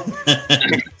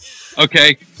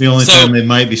 Okay, The only So- time they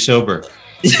might be sober.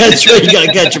 That's right. You got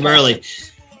to catch them early.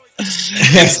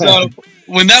 and so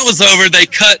when that was over, they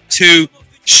cut to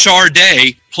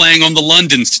Sade playing on the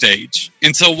London stage.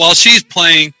 And so while she's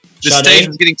playing, the Sade? stage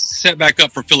was getting set back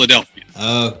up for Philadelphia.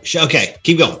 Okay.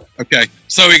 Keep going. Okay.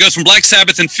 So he goes from Black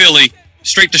Sabbath in Philly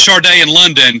straight to Sade in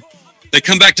London. They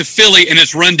come back to Philly and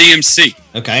it's Run DMC.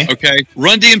 Okay. Okay.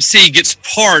 Run DMC gets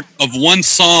part of one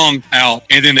song out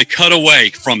and then they cut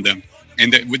away from them.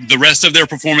 And the rest of their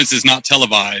performance is not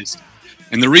televised.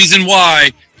 And the reason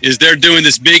why is they're doing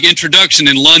this big introduction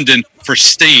in London for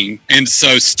Sting. And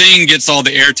so Sting gets all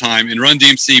the airtime and Run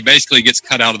DMC basically gets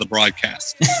cut out of the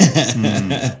broadcast.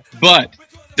 But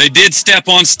they did step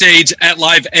on stage at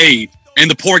Live Aid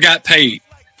and the poor got paid.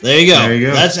 There you go. There you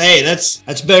go.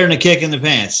 That's better than a kick in the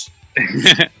pants.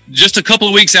 Just a couple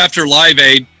of weeks after Live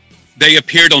Aid, they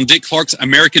appeared on Dick Clark's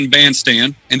American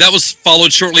Bandstand. And that was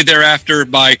followed shortly thereafter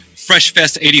by Fresh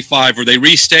Fest 85, where they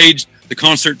restaged the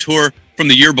concert tour from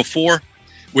the year before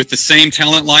with the same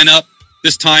talent lineup.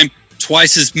 This time,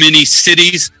 twice as many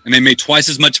cities, and they made twice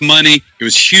as much money. It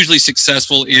was hugely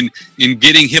successful in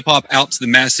getting hip-hop out to the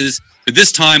masses. But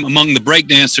this time, among the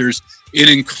breakdancers, it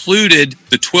included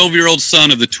the 12-year-old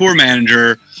son of the tour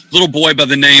manager, little boy by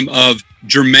the name of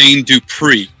Jermaine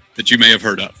Dupri, that you may have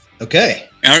heard of. Okay.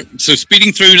 So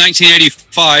speeding through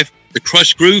 1985, the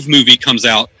Crush Groove movie comes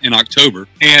out in October.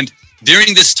 And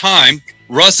during this time,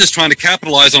 Russ is trying to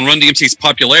capitalize on Run DMC's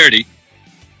popularity.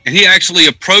 And he actually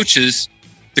approaches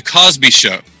The Cosby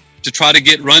Show to try to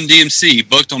get Run DMC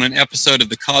booked on an episode of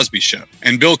The Cosby Show.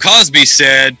 And Bill Cosby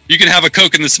said, "You can have a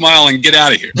Coke and the Smile and get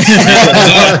out of here."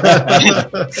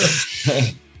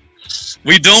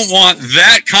 We don't want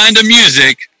that kind of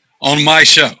music on my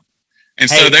show. And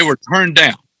so they were turned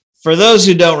down. For those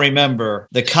who don't remember,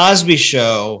 The Cosby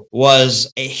Show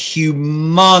was a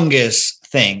humongous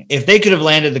thing. If they could have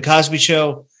landed The Cosby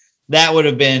Show, they would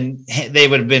have been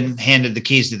handed the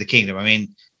keys to the kingdom. I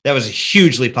mean, that was a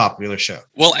hugely popular show.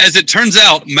 Well, as it turns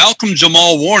out, Malcolm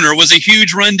Jamal Warner was a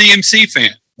huge Run DMC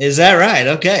fan. Is that right?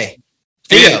 Okay.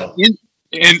 Theo.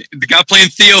 And the guy playing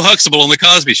Theo Huxtable on The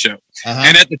Cosby Show.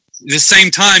 And at the same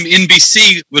time,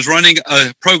 NBC was running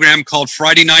a program called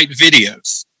Friday Night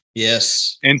Videos.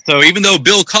 Yes. And so even though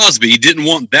Bill Cosby didn't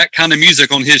want that kind of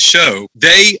music on his show,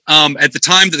 they, at the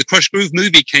time that the Crush Groove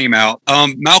movie came out,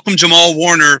 Malcolm Jamal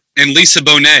Warner and Lisa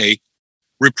Bonet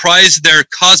reprised their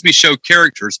Cosby Show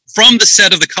characters from the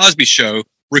set of The Cosby Show,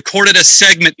 recorded a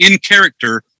segment in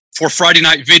character for Friday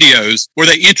Night Videos where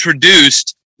they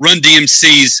introduced Run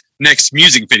DMC's next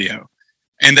music video.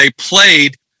 And they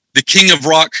played the King of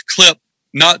Rock clip,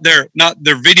 not their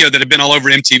video that had been all over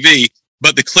MTV,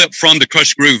 but the clip from the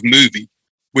Crush Groove movie,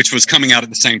 which was coming out at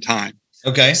the same time.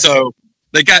 Okay. So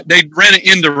they ran an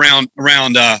end around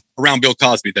Bill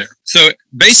Cosby there. So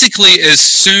basically, as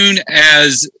soon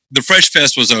as the Fresh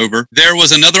Fest was over, there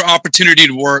was another opportunity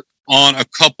to work on a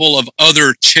couple of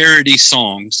other charity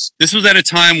songs. This was at a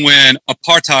time when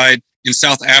apartheid in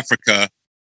South Africa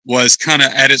was kind of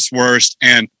at its worst,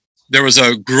 and there was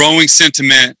a growing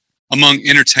sentiment among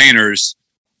entertainers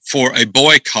for a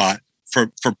boycott for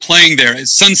playing there.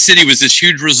 Sun City was this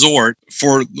huge resort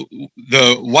for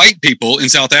the white people in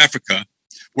South Africa,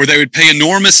 where they would pay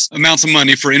enormous amounts of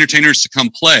money for entertainers to come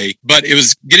play. But it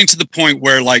was getting to the point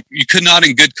where, like, you could not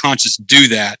in good conscience do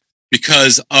that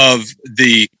because of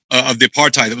the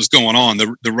apartheid that was going on,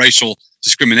 the racial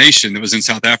discrimination that was in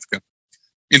South Africa.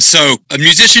 And so a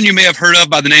musician you may have heard of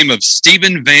by the name of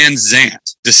Steven Van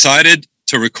Zandt decided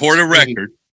to record a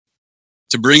record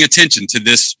to bring attention to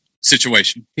this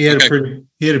situation. He had a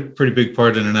pretty big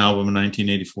part in an album in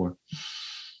 1984.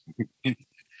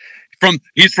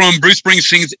 He's from Bruce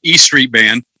Springsteen's E Street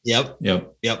Band. Yep.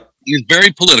 He's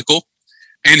very political,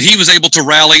 and he was able to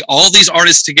rally all these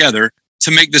artists together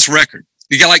to make this record.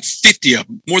 He got like 50 of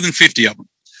them, more than 50 of them.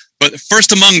 But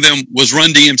first among them was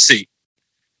Run DMC.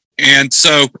 And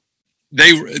so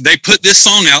they put this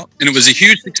song out, and it was a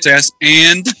huge success.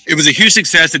 And it was a huge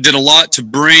success. It did a lot to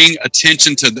bring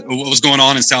attention to what was going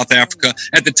on in South Africa.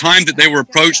 At the time that they were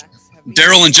approached,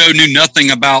 Daryl and Joe knew nothing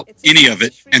about any of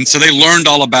it. And so they learned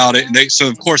all about it. And so,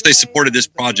 of course, they supported this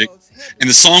project. And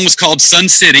the song was called Sun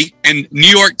City. And New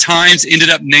York Times ended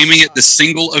up naming it the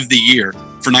single of the year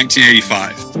for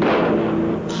 1985.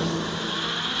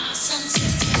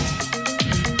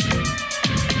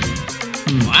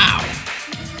 Wow.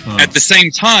 At the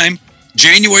same time,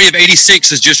 January of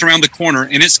 86 is just around the corner,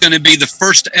 and it's going to be the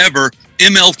first ever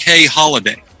MLK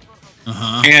holiday.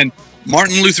 And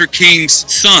Martin Luther King's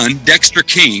son, Dexter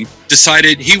King,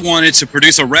 decided he wanted to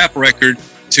produce a rap record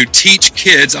to teach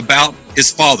kids about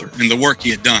his father and the work he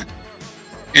had done.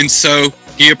 And so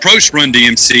he approached Run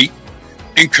DMC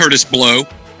and Curtis Blow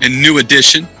and New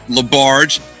Edition,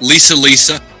 LaBarge,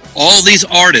 Lisa, all these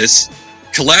artists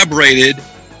collaborated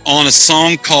on a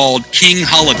song called King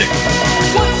Holiday.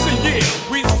 Once a year,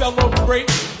 we celebrate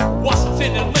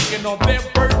Washington and Lincoln on their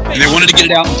birthday. And they wanted to get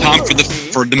it out in time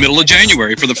for the middle of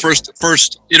January, for the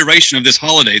first iteration of this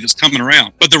holiday that's coming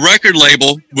around. But the record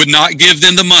label would not give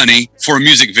them the money for a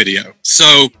music video.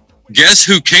 So guess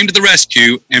who came to the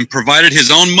rescue and provided his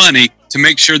own money to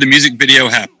make sure the music video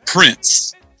happened?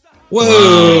 Prince.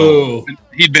 Whoa.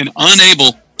 He'd been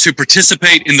unable to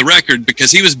participate in the record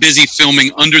because he was busy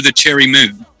filming Under the Cherry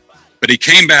Moon. But he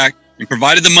came back and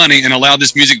provided the money and allowed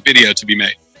this music video to be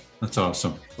made. That's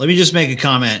awesome. Let me just make a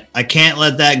comment. I can't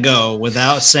let that go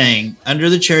without saying Under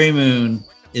the Cherry Moon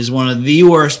is one of the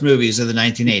worst movies of the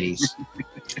 1980s.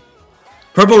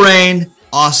 Purple Rain,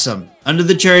 awesome. Under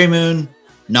the Cherry Moon,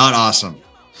 not awesome.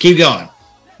 Keep going.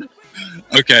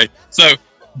 Okay, so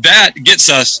that gets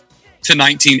us to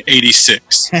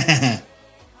 1986.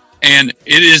 And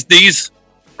it is these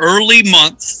early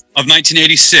months of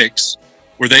 1986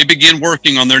 where they begin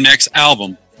working on their next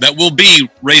album that will be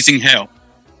Raising Hell.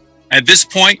 At this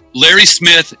point, Larry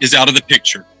Smith is out of the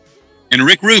picture. And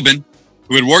Rick Rubin,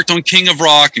 who had worked on King of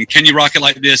Rock and Can You Rock It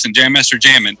Like This and Jam Master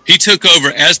Jammin', he took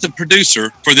over as the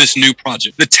producer for this new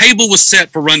project. The table was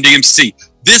set for Run DMC.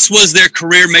 This was their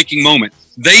career-making moment.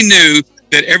 They knew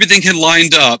that everything had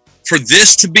lined up for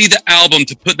this to be the album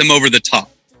to put them over the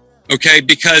top. Okay,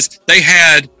 because they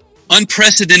had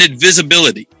unprecedented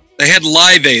visibility. They had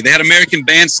Live Aid. They had American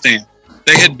Bandstand.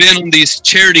 They had been on these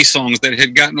charity songs that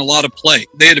had gotten a lot of play.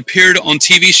 They had appeared on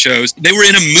TV shows. They were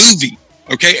in a movie,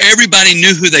 okay? Everybody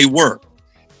knew who they were.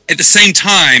 At the same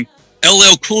time,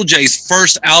 LL Cool J's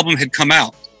first album had come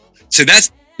out. So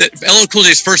LL Cool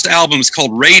J's first album is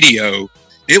called Radio.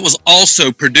 It was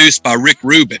also produced by Rick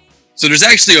Rubin. So there's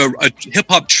actually a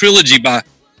hip-hop trilogy by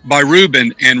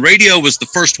Rubin, and Radio was the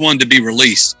first one to be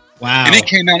released. Wow. And it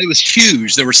came out, it was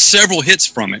huge. There were several hits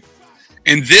from it.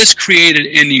 And this created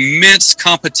an immense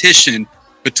competition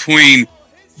between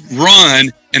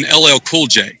Run and LL Cool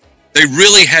J. They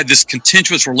really had this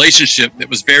contentious relationship that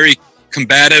was very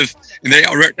combative, and they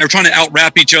were trying to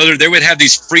out-rap each other. They would have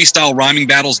these freestyle rhyming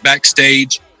battles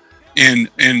backstage, and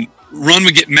Run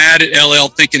would get mad at LL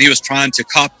thinking he was trying to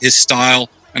copy his style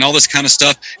and all this kind of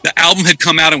stuff. The album had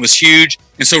come out and was huge,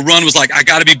 and so Run was like, I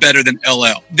got to be better than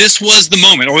LL. This was the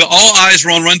moment, or all eyes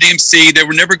were on Run DMC. They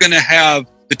were never going to have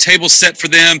the table set for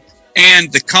them,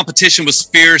 and the competition was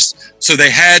fierce, so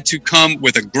they had to come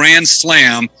with a grand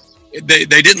slam. They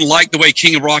didn't like the way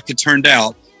King of Rock had turned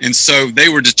out, and so they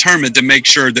were determined to make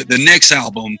sure that the next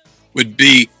album would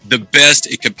be the best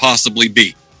it could possibly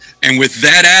be. And with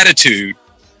that attitude,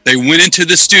 they went into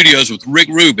the studios with Rick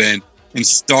Rubin and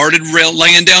started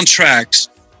laying down tracks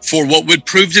for what would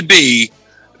prove to be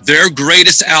their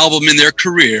greatest album in their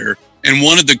career and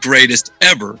one of the greatest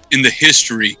ever in the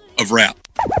history of rap.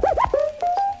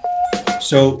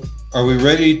 So, are we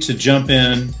ready to jump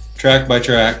in track by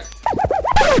track?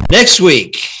 Next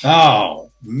week. Oh,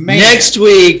 man. Next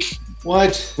week,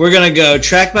 What? we're going to go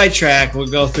track by track. We'll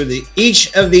go through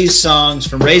each of these songs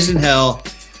from Raising Hell,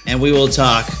 and we will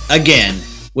talk again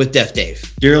with Def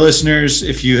Dave. Dear listeners,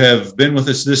 if you have been with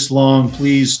us this long,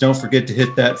 please don't forget to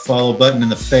hit that follow button in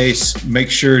the face.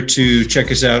 Make sure to check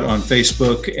us out on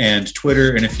Facebook and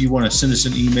Twitter. And if you want to send us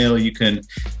an email, you can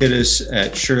hit us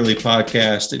at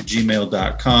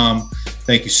shirleypodcast@gmail.com.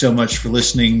 Thank you so much for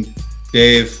listening.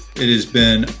 Dave, it has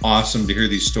been awesome to hear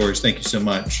these stories. Thank you so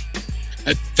much.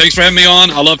 Thanks for having me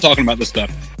on. I love talking about this stuff.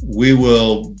 We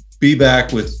will be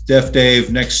back with Def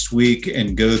Dave next week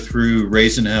and go through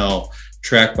Raising Hell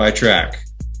track by track.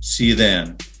 See you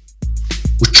then.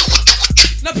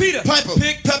 Now Peter, Piper,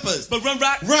 pick peppers, but Run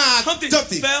Rock, Rhyme, Humpty,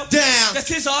 Dumpty, fell down, That's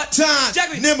his heart. time,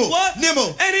 Jack nimble, what?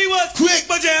 nimble, And he was quick,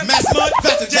 but jam, master,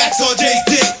 faster, Jack's on Jay's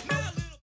dick.